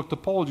his Network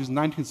Topologies in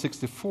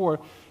 1964,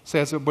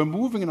 says that we're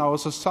moving in our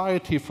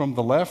society from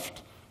the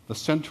left, the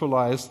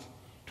centralized,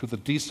 to the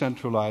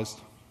decentralized,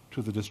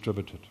 to the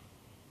distributed.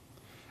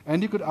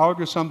 And you could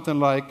argue something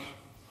like,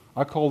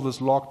 I call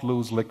this locked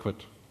loose liquid.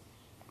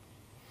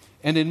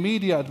 And in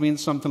media, it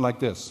means something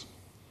like this.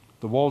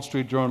 The Wall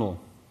Street Journal,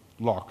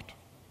 locked.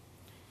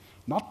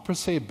 Not per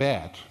se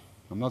bad.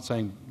 I'm not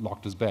saying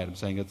locked is bad. I'm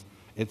saying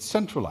it's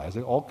centralized.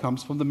 It all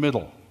comes from the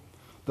middle.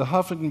 The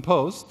Huffington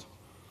Post,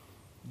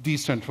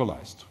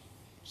 decentralized.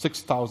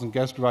 6,000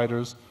 guest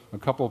writers, a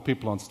couple of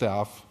people on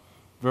staff,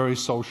 very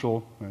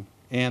social, right?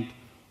 And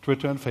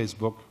Twitter and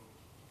Facebook,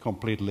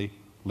 completely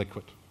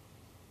liquid.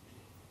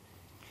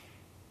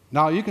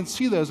 Now, you can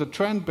see there's a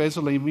trend,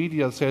 basically,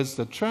 media says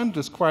the trend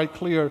is quite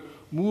clear,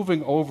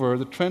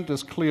 the trend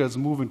is clear, it's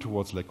moving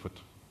towards liquid.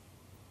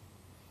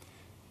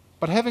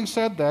 But having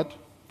said that,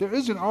 there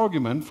is an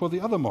argument for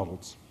the other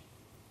models.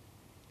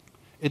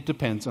 It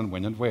depends on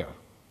when and where.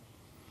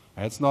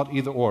 It's not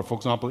either or. For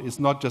example, it's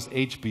not just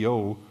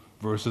HBO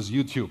versus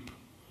YouTube.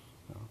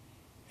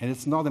 And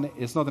it's not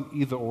an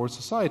either or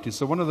society.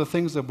 So one of the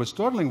things that we're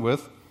struggling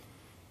with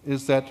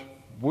is that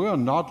we're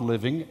not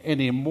living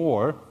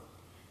anymore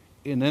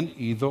in an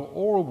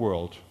either-or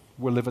world.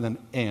 We live in an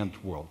and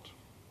world.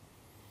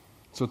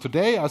 So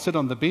today, I sit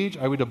on the beach,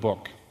 I read a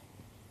book.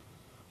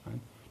 Right?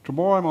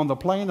 Tomorrow, I'm on the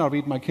plane, I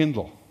read my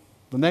Kindle.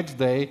 The next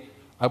day,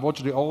 I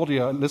watch the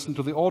audio and listen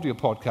to the audio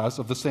podcast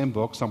of the same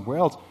book somewhere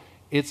else.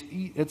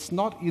 It's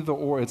not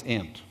either-or, it's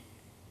and.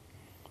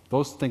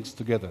 Those things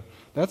together.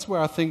 That's where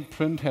I think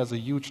print has a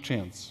huge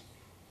chance.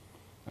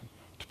 Right?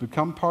 To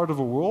become part of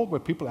a world where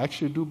people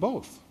actually do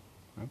both.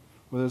 Right?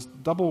 Where there's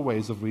double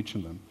ways of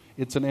reaching them.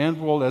 It's an and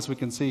world, as we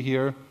can see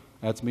here.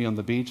 That's me on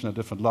the beach in a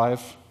different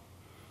life,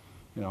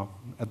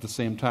 at the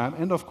same time.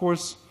 And of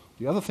course,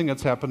 the other thing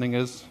that's happening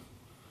is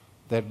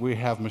that we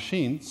have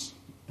machines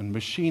and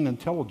machine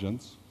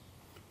intelligence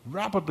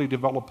rapidly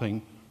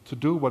developing to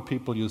do what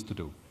people used to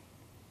do.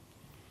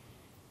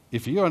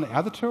 If you're an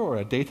editor or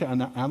a data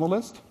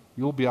analyst,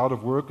 you'll be out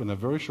of work in a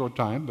very short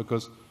time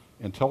because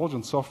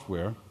intelligent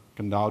software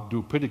can now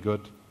do pretty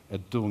good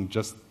at doing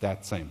just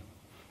that same.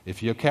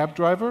 If you're a cab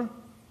driver,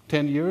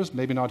 10 years,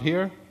 maybe not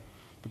here,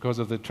 because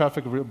of the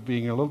traffic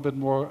being a little bit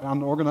more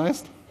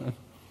unorganized.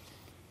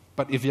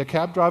 But if you're a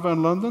cab driver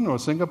in London or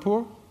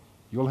Singapore,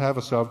 you'll have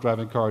a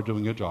self-driving car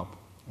doing your job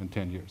in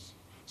 10 years.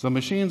 So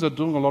machines are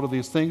doing a lot of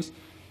these things,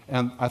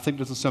 and I think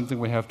this is something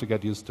we have to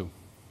get used to.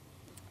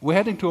 We're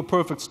heading to a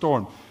perfect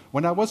storm.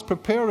 When I was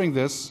preparing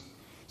this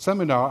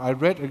seminar, I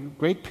read a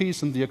great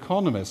piece in The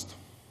Economist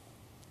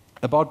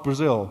about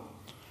Brazil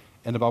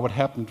and about what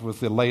happened with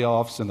the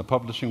layoffs in the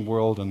publishing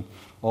world and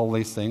all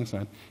these things.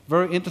 Right?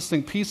 Very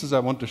interesting pieces I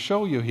want to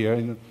show you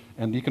here,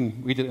 and you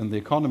can read it in The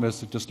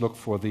Economist. Just look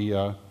for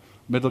the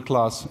middle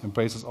class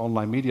embraces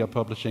online media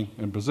publishing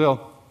in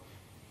Brazil.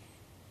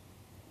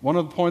 One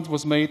of the points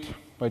was made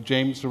by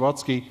James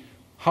Zarotsky,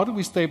 how do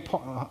we stay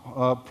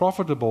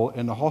profitable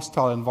in a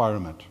hostile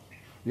environment?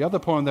 The other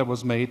point that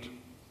was made,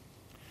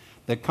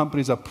 that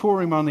companies are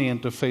pouring money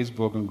into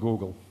Facebook and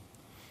Google,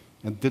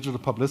 and digital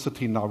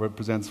publicity now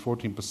represents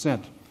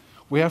 14%.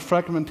 We have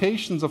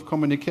fragmentations of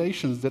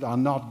communications that are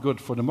not good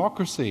for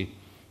democracy,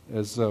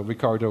 as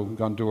Ricardo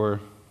Gondor,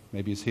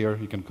 maybe he's here,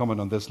 he can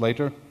comment on this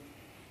later.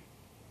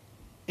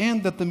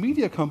 And that the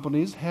media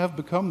companies have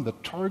become the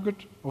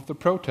target of the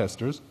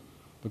protesters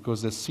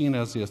because they're seen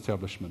as the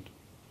establishment.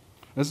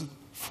 There's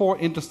 4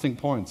 interesting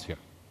points here.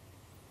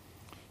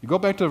 You go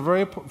back to the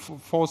very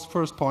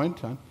first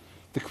point.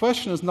 The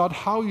question is not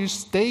how you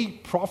stay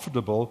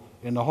profitable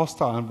in a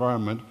hostile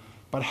environment,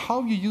 but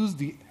how you use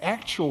the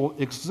actual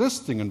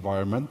existing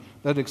environment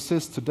that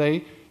exists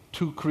today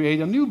to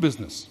create a new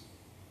business.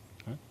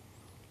 Okay?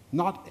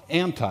 Not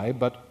anti,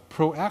 but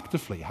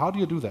proactively. How do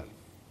you do that?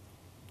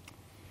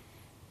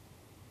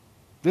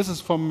 This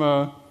is from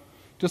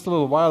just a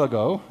little while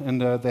ago,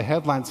 and the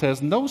headline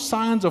says, "No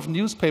signs of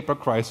newspaper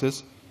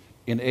crisis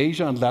in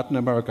Asia and Latin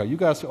America." You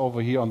guys are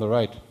over here on the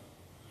right.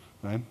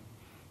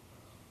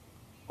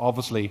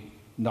 Obviously,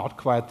 not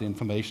quite the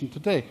information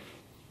today.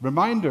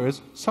 Reminder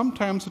is,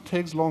 sometimes it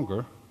takes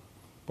longer,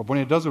 but when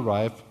it does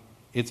arrive,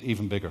 it's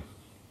even bigger.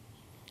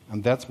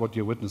 And that's what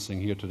you're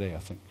witnessing here today, I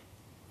think.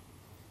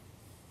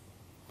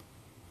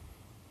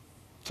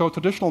 So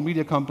traditional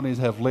media companies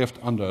have lived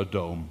under a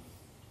dome.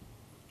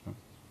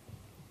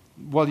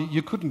 Well,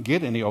 you couldn't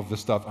get any of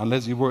this stuff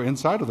unless you were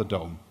inside of the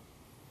dome.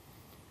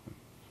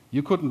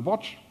 You couldn't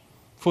watch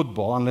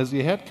football unless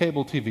you had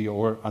cable TV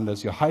or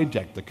unless you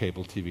hijacked the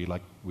cable TV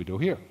like we do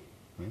here.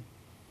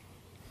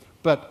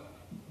 But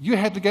you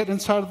had to get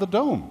inside of the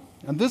dome.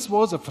 And this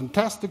was a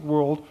fantastic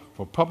world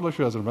for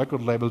publishers and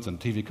record labels and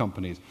TV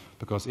companies,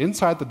 because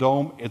inside the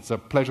dome, it's a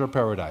pleasure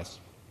paradise.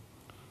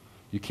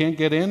 You can't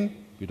get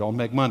in, you don't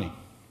make money.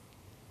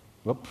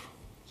 Whoop,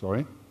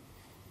 sorry.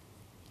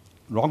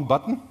 Wrong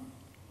button.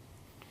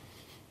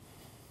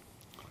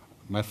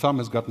 My thumb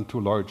has gotten too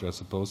large, I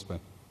suppose.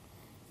 But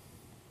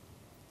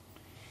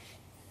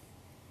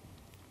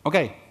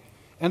okay,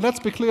 and let's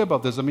be clear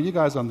about this. I mean, you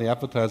guys are in the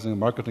advertising and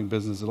marketing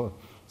business,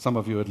 some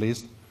of you at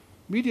least.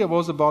 Media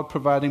was about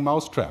providing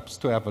mousetraps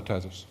to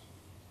advertisers,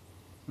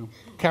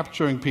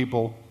 capturing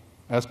people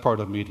as part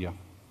of media.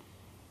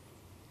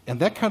 And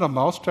that kind of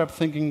mousetrap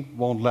thinking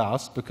won't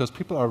last, because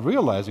people are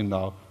realizing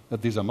now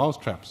that these are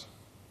mousetraps.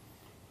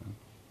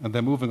 And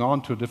they're moving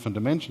on to a different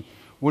dimension.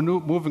 We're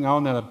moving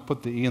on, and I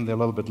put the E in there a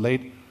little bit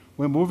late.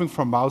 We're moving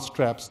from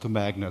mousetraps to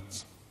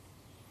magnets.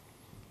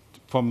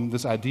 From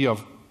this idea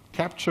of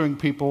capturing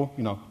people,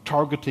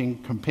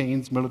 targeting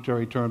campaigns,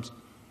 military terms,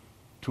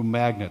 to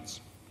magnets.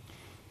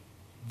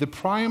 The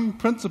prime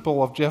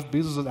principle of Jeff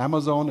Bezos at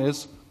Amazon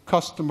is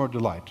customer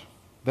delight.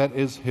 That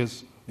is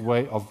his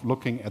way of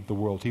looking at the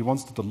world. He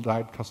wants to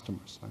delight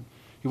customers. Right?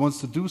 He wants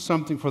to do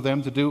something for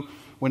them to do.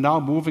 We're now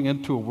moving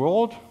into a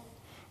world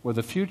where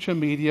the future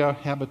media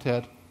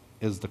habitat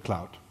is the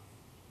cloud.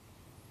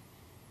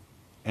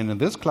 And in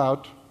this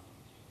cloud,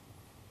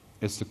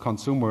 it's the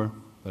consumer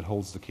that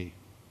holds the key.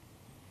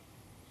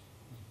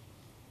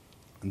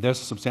 And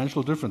there's a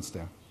substantial difference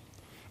there.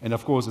 And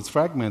of course, it's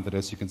fragmented,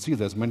 as you can see.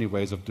 There's many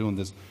ways of doing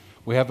this.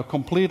 We have a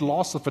complete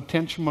loss of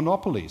attention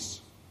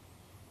monopolies.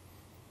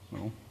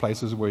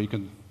 Places where you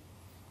can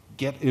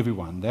get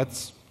everyone.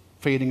 That's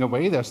fading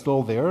away. They're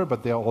still there,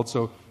 but they're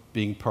also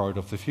being part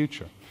of the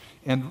future.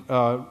 And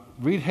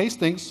Reed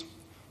Hastings,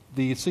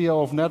 the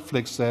CEO of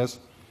Netflix, says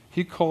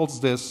he calls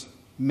this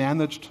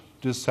managed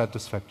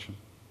dissatisfaction.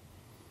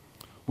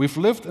 We've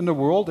lived in a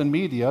world in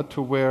media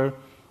to where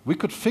we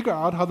could figure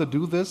out how to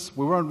do this.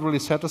 We weren't really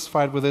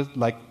satisfied with it,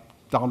 like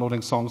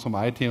downloading songs from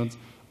iTunes,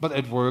 but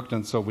it worked,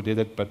 and so we did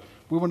it, but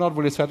we were not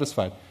really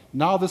satisfied.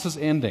 Now this is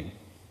ending.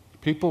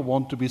 People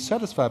want to be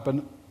satisfied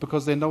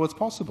because they know it's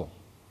possible.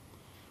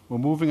 We're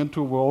moving into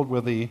a world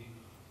where the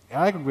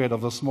aggregate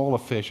of the smaller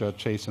fish are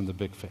chasing the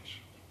big fish.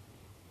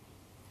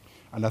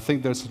 And I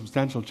think there's a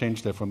substantial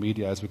change there for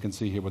media, as we can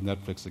see here with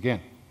Netflix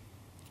again.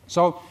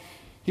 So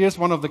here's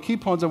one of the key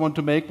points I want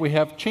to make. We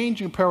have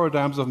changing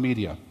paradigms of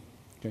media.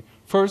 Okay.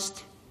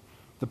 First,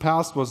 the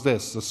past was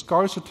this: the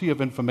scarcity of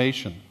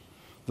information,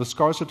 the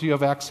scarcity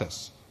of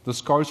access, the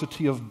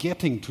scarcity of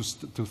getting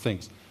to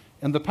things.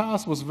 And the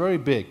past was very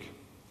big.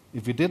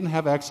 If you didn't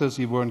have access,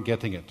 you weren't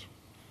getting it.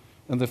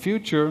 In the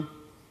future,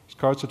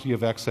 scarcity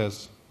of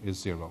access is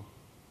zero.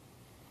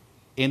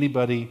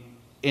 Anybody,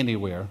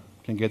 anywhere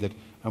can get it.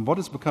 And what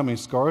is becoming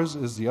scarce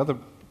is the other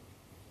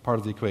part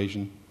of the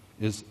equation,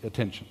 is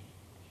attention.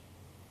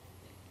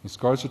 The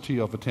scarcity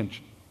of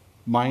attention,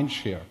 mind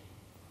share,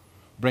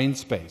 brain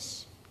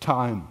space,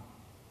 time.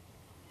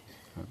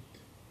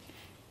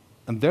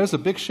 And there's a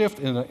big shift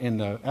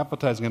in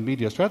advertising and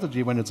media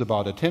strategy when it's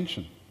about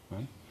attention,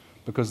 right?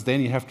 Because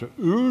then you have to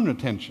earn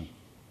attention.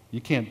 You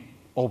can't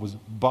always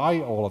buy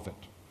all of it.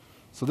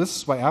 So this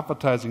is why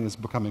advertising is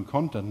becoming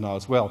content now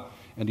as well.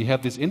 And you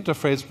have these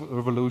interface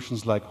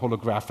revolutions like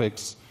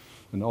holographics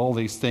and all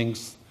these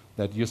things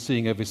that you're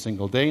seeing every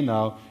single day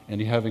now, and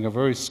you're having a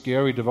very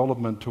scary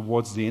development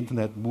towards the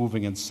internet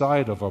moving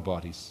inside of our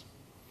bodies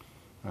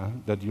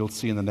that you'll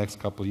see in the next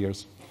couple of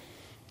years.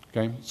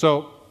 Okay?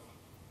 So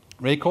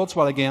Ray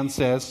Kurzweil again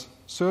says,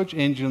 search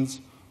engines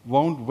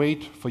won't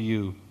wait for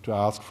you to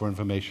ask for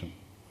information.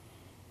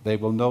 They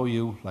will know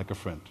you like a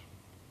friend.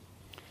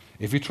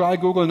 If you try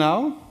Google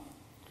now,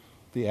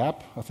 the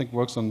app, I think,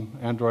 works on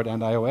Android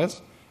and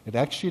iOS, it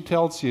actually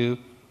tells you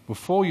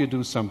before you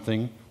do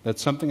something that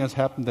something has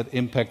happened that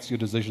impacts your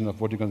decision of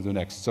what you're going to do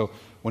next. So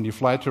when you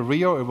fly to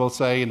Rio, it will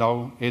say,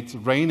 it's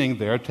raining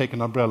there, take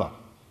an umbrella.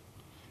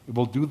 It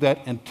will do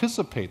that,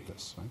 anticipate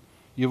this. Right?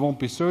 You won't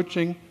be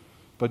searching,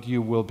 but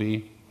you will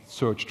be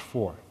searched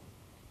for.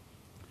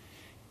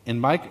 And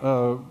my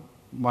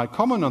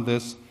comment on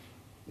this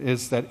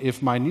is that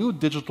if my new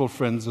digital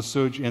friends, the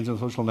search engines and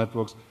social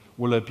networks,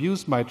 will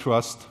abuse my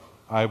trust,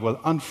 I will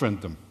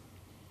unfriend them.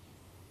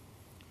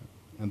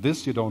 And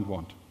this you don't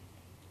want.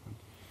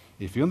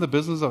 If you're in the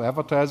business of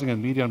advertising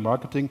and media and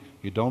marketing,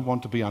 you don't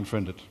want to be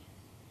unfriended.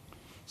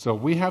 So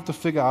we have to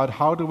figure out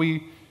how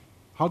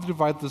to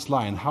divide this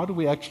line. How do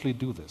we actually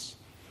do this?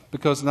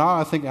 Because now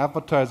I think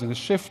advertising is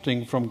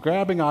shifting from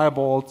grabbing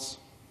eyeballs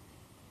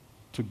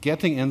to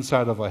getting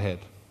inside of our head.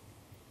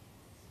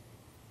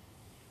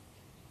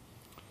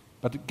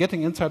 But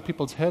getting inside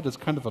people's head is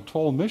kind of a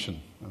tall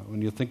mission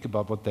when you think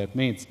about what that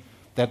means.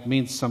 That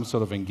means some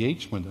sort of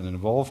engagement and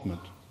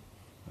involvement.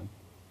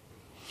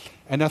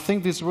 And I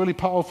think these really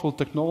powerful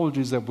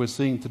technologies that we're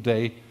seeing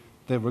today,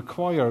 they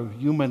require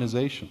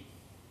humanization.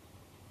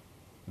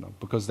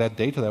 Because that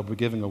data that we're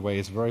giving away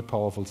is very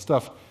powerful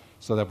stuff,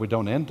 so that we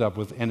don't end up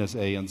with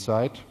NSA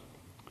inside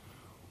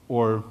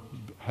or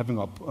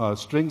having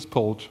strings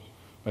pulled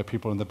by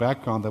people in the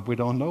background that we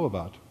don't know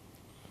about.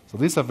 So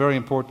these are very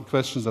important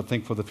questions, I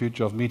think, for the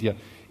future of media.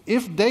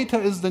 If data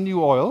is the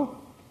new oil,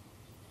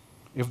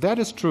 if that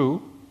is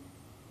true,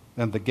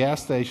 then the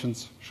gas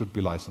stations should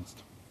be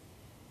licensed.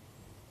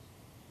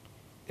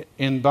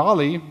 In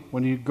Bali,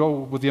 when you go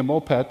with your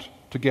moped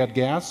to get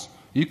gas,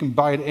 you can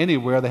buy it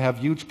anywhere. They have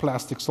huge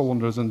plastic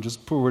cylinders and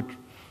just pour it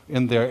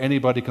in there.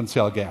 Anybody can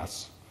sell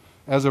gas.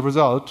 As a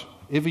result,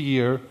 every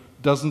year,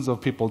 dozens of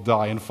people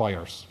die in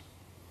fires.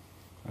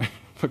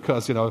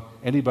 Because,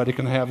 anybody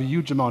can have a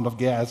huge amount of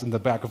gas in the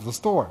back of the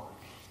store.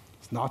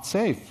 It's not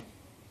safe.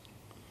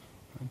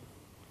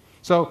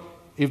 So,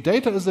 if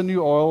data is the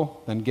new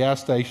oil, then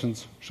gas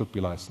stations should be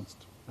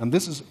licensed. And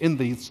this is in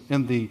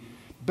the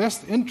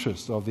best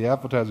interest of the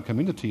advertising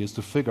community, is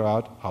to figure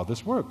out how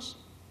this works.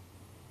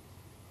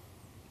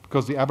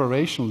 Because the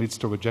aberration leads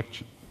to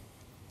rejection.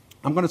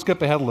 I'm going to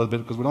skip ahead a little bit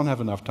because we don't have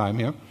enough time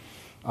here.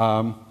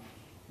 I'm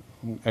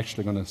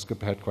actually going to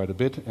skip ahead quite a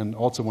bit, and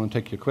also want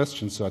to take your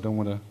questions, so I don't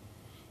want to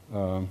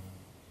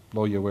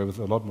blow you away with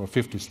a lot more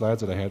 50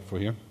 slides that I had for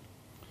here.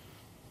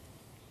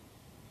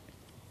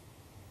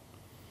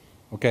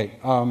 Okay.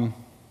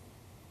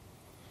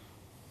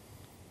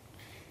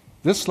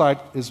 This slide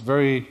is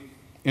very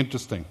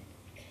interesting.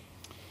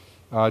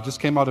 It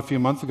just came out a few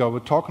months ago. We're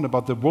talking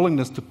about the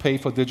willingness to pay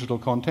for digital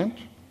content.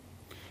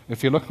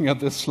 If you're looking at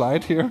this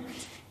slide here,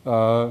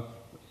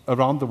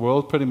 around the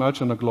world, pretty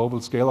much on a global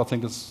scale, I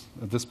think it's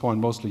at this point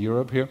mostly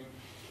Europe here,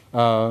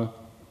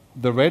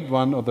 the red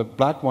one or the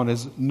black one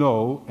is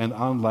no and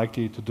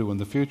unlikely to do in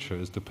the future,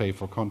 is to pay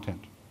for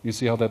content. You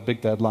see how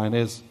big that line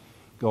is,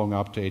 going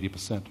up to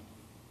 80%.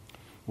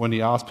 When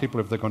you ask people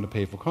if they're going to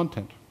pay for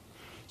content.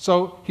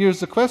 So here's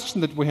the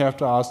question that we have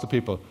to ask the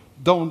people.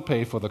 Don't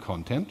pay for the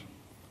content,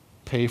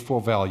 pay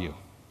for value.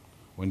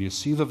 When you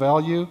see the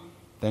value,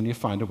 then you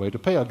find a way to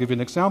pay. I'll give you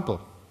an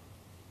example.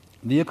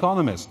 The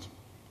Economist,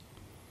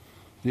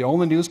 the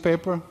only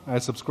newspaper I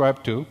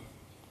subscribe to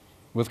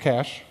with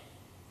cash,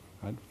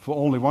 right, for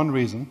only one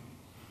reason,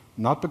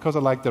 not because I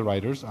like the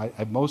writers. I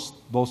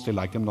mostly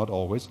like them, not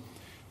always.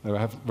 They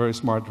have very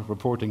smart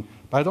reporting.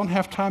 But I don't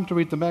have time to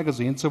read the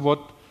magazine, so what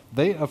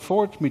they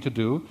afford me to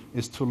do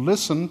is to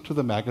listen to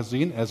the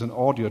magazine as an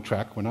audio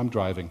track when I'm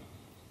driving.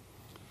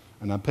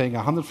 And I'm paying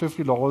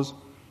 $150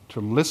 to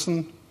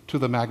listen to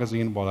the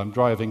magazine while I'm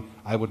driving.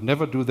 I would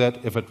never do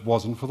that if it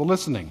wasn't for the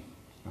listening.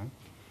 Right?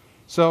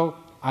 So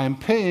I'm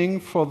paying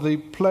for the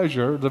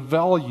pleasure, the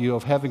value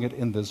of having it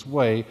in this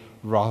way,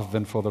 rather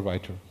than for the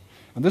writer.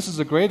 And this is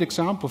a great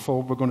example for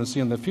what we're going to see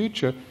in the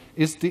future,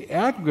 is the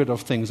aggregate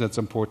of things that's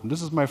important.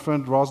 This is my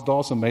friend Ross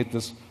Dawson made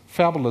this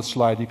fabulous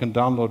slide you can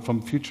download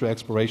from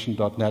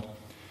futureexploration.net,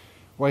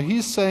 where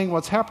he's saying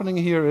what's happening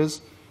here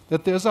is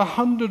that there's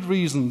 100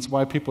 reasons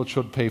why people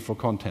should pay for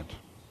content.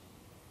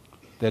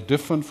 They're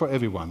different for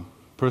everyone.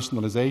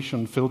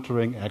 Personalization,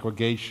 filtering,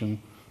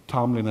 aggregation,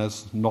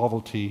 timeliness,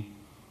 novelty,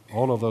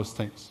 all of those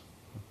things.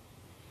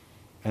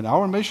 And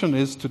our mission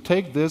is to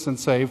take this and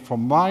say,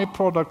 from my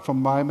product,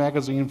 from my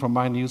magazine, from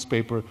my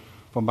newspaper,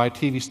 from my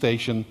TV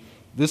station,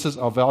 this is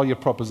our value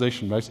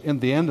proposition. Right? In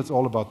the end, it's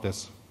all about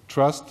this.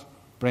 Trust,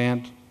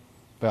 brand,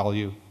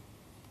 value,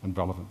 and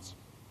relevance.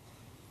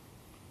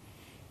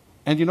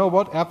 And you know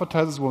what?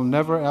 Advertisers will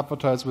never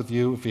advertise with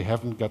you if you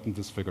haven't gotten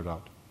this figured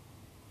out,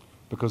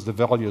 because the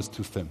value is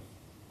too thin.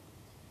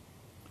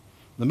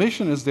 The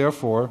mission is,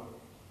 therefore,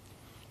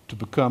 to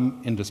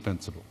become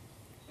indispensable.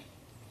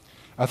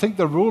 I think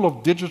the rule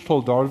of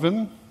digital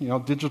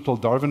digital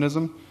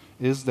Darwinism,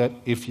 is that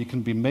if you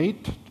can be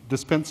made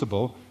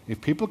dispensable,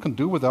 if people can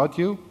do without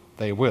you,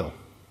 they will.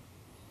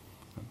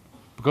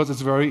 Because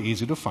it's very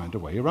easy to find a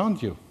way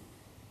around you.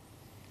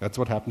 That's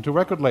what happened to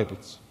record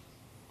labels.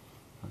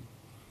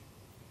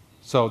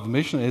 So the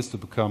mission is to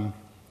become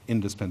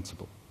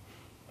indispensable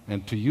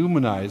and to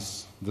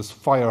humanize this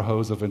fire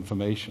hose of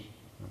information.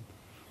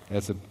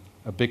 That's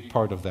a big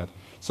part of that.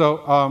 So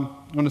I'm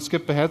going to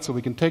skip ahead so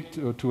we can take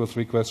two or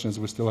three questions.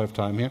 We still have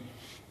time here.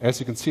 As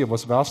you can see, I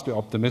was vastly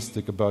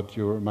optimistic about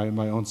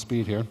my own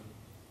speed here.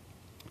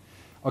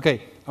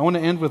 Okay, I want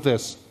to end with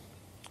this.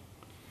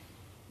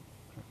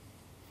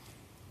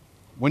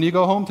 When you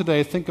go home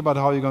today, think about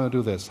how you're going to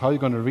do this. How you're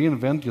going to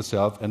reinvent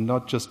yourself and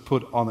not just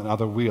put on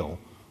another wheel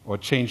or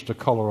change the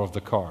color of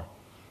the car.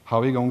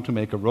 How are you going to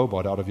make a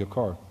robot out of your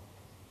car?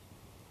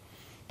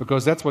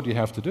 because that's what you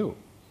have to do.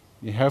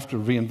 You have to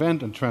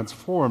reinvent and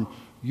transform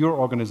your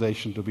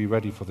organization to be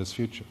ready for this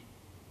future.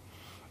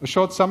 A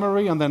short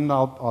summary, and then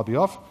I'll be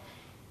off.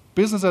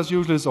 Business as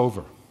usual is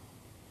over.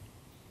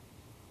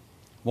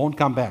 Won't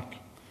come back.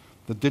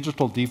 The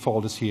digital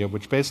default is here,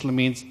 which basically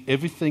means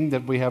everything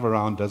that we have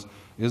around us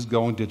is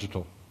going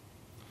digital.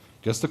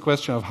 Just a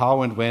question of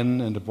how and when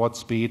and at what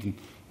speed and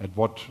at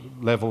what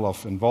level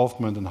of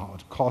involvement and how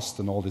it costs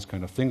and all these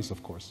kind of things,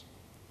 of course.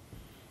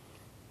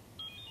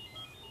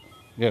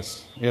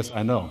 Yes,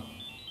 I know.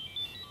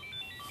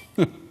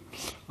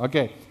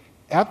 Okay.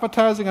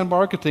 Advertising and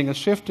marketing is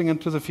shifting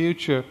into the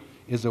future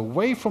is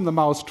away from the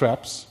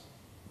mousetraps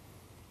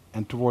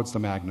and towards the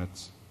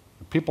magnets.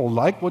 If people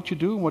like what you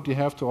do and what you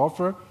have to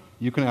offer,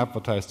 you can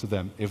advertise to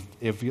them.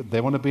 If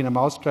they want to be in a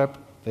mousetrap,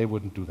 they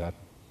wouldn't do that.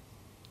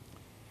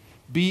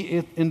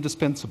 Be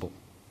indispensable.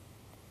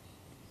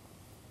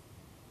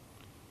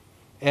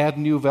 Add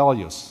new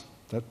values.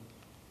 That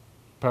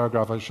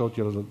paragraph I showed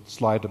you a little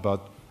slide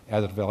about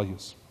added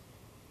values.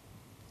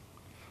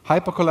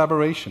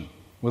 Hyper-collaboration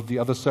with the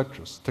other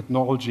sectors,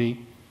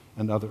 technology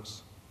and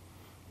others.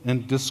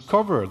 And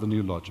discover the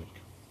new logic.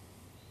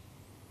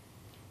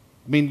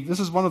 I mean, this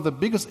is one of the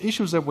biggest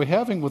issues that we're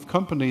having with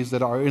companies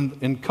that are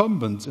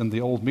incumbents in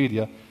the old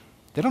media.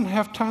 They don't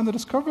have time to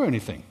discover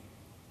anything.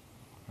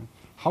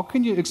 How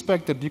can you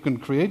expect that you can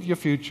create your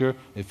future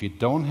if you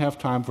don't have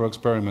time for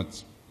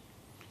experiments?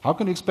 How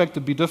can you expect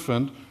to be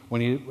different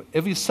when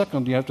every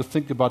second you have to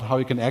think about how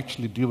you can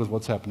actually deal with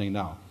what's happening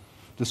now?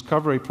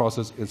 Discovery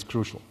process is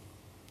crucial.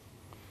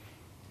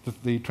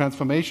 The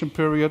transformation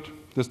period,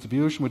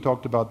 distribution, we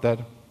talked about that.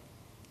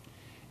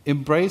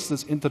 Embrace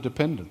this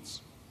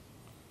interdependence.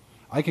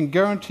 I can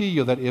guarantee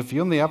you that if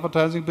you're in the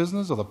advertising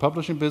business or the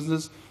publishing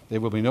business, there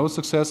will be no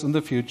success in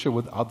the future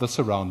without the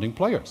surrounding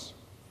players,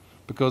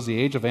 because the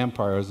age of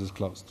empires is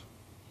closed.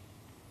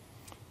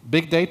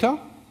 Big data.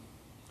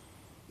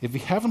 If you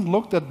haven't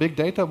looked at big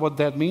data, what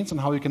that means and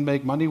how you can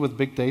make money with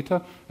big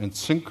data and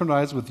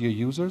synchronize with your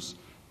users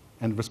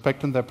and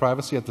respecting their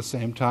privacy at the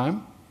same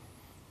time,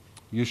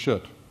 you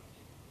should.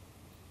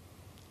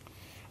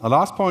 Our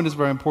last point is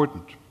very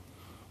important.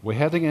 We're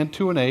heading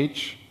into an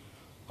age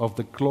of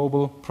the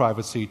global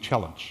privacy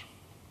challenge.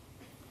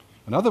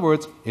 In other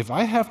words, if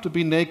I have to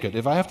be naked,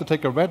 if I have to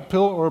take a red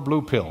pill or a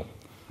blue pill,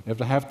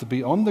 if I have to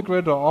be on the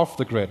grid or off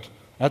the grid,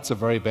 that's a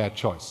very bad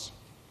choice.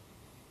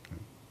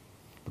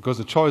 Because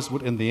the choice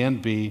would in the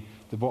end be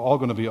that we're all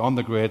going to be on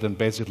the grid and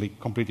basically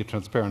completely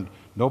transparent.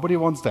 Nobody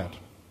wants that.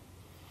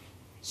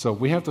 So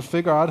we have to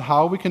figure out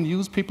how we can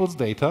use people's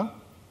data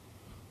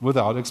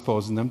without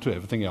exposing them to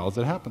everything else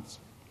that happens.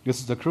 This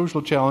is a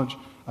crucial challenge,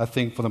 I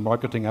think, for the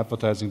marketing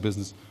advertising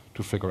business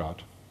to figure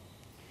out.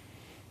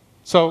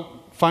 So,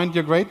 find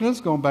your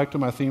greatness, going back to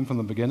my theme from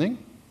the beginning.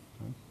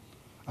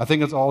 I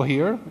think it's all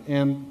here,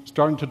 and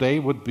starting today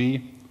would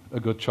be a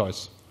good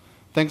choice.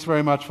 Thanks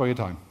very much for your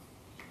time.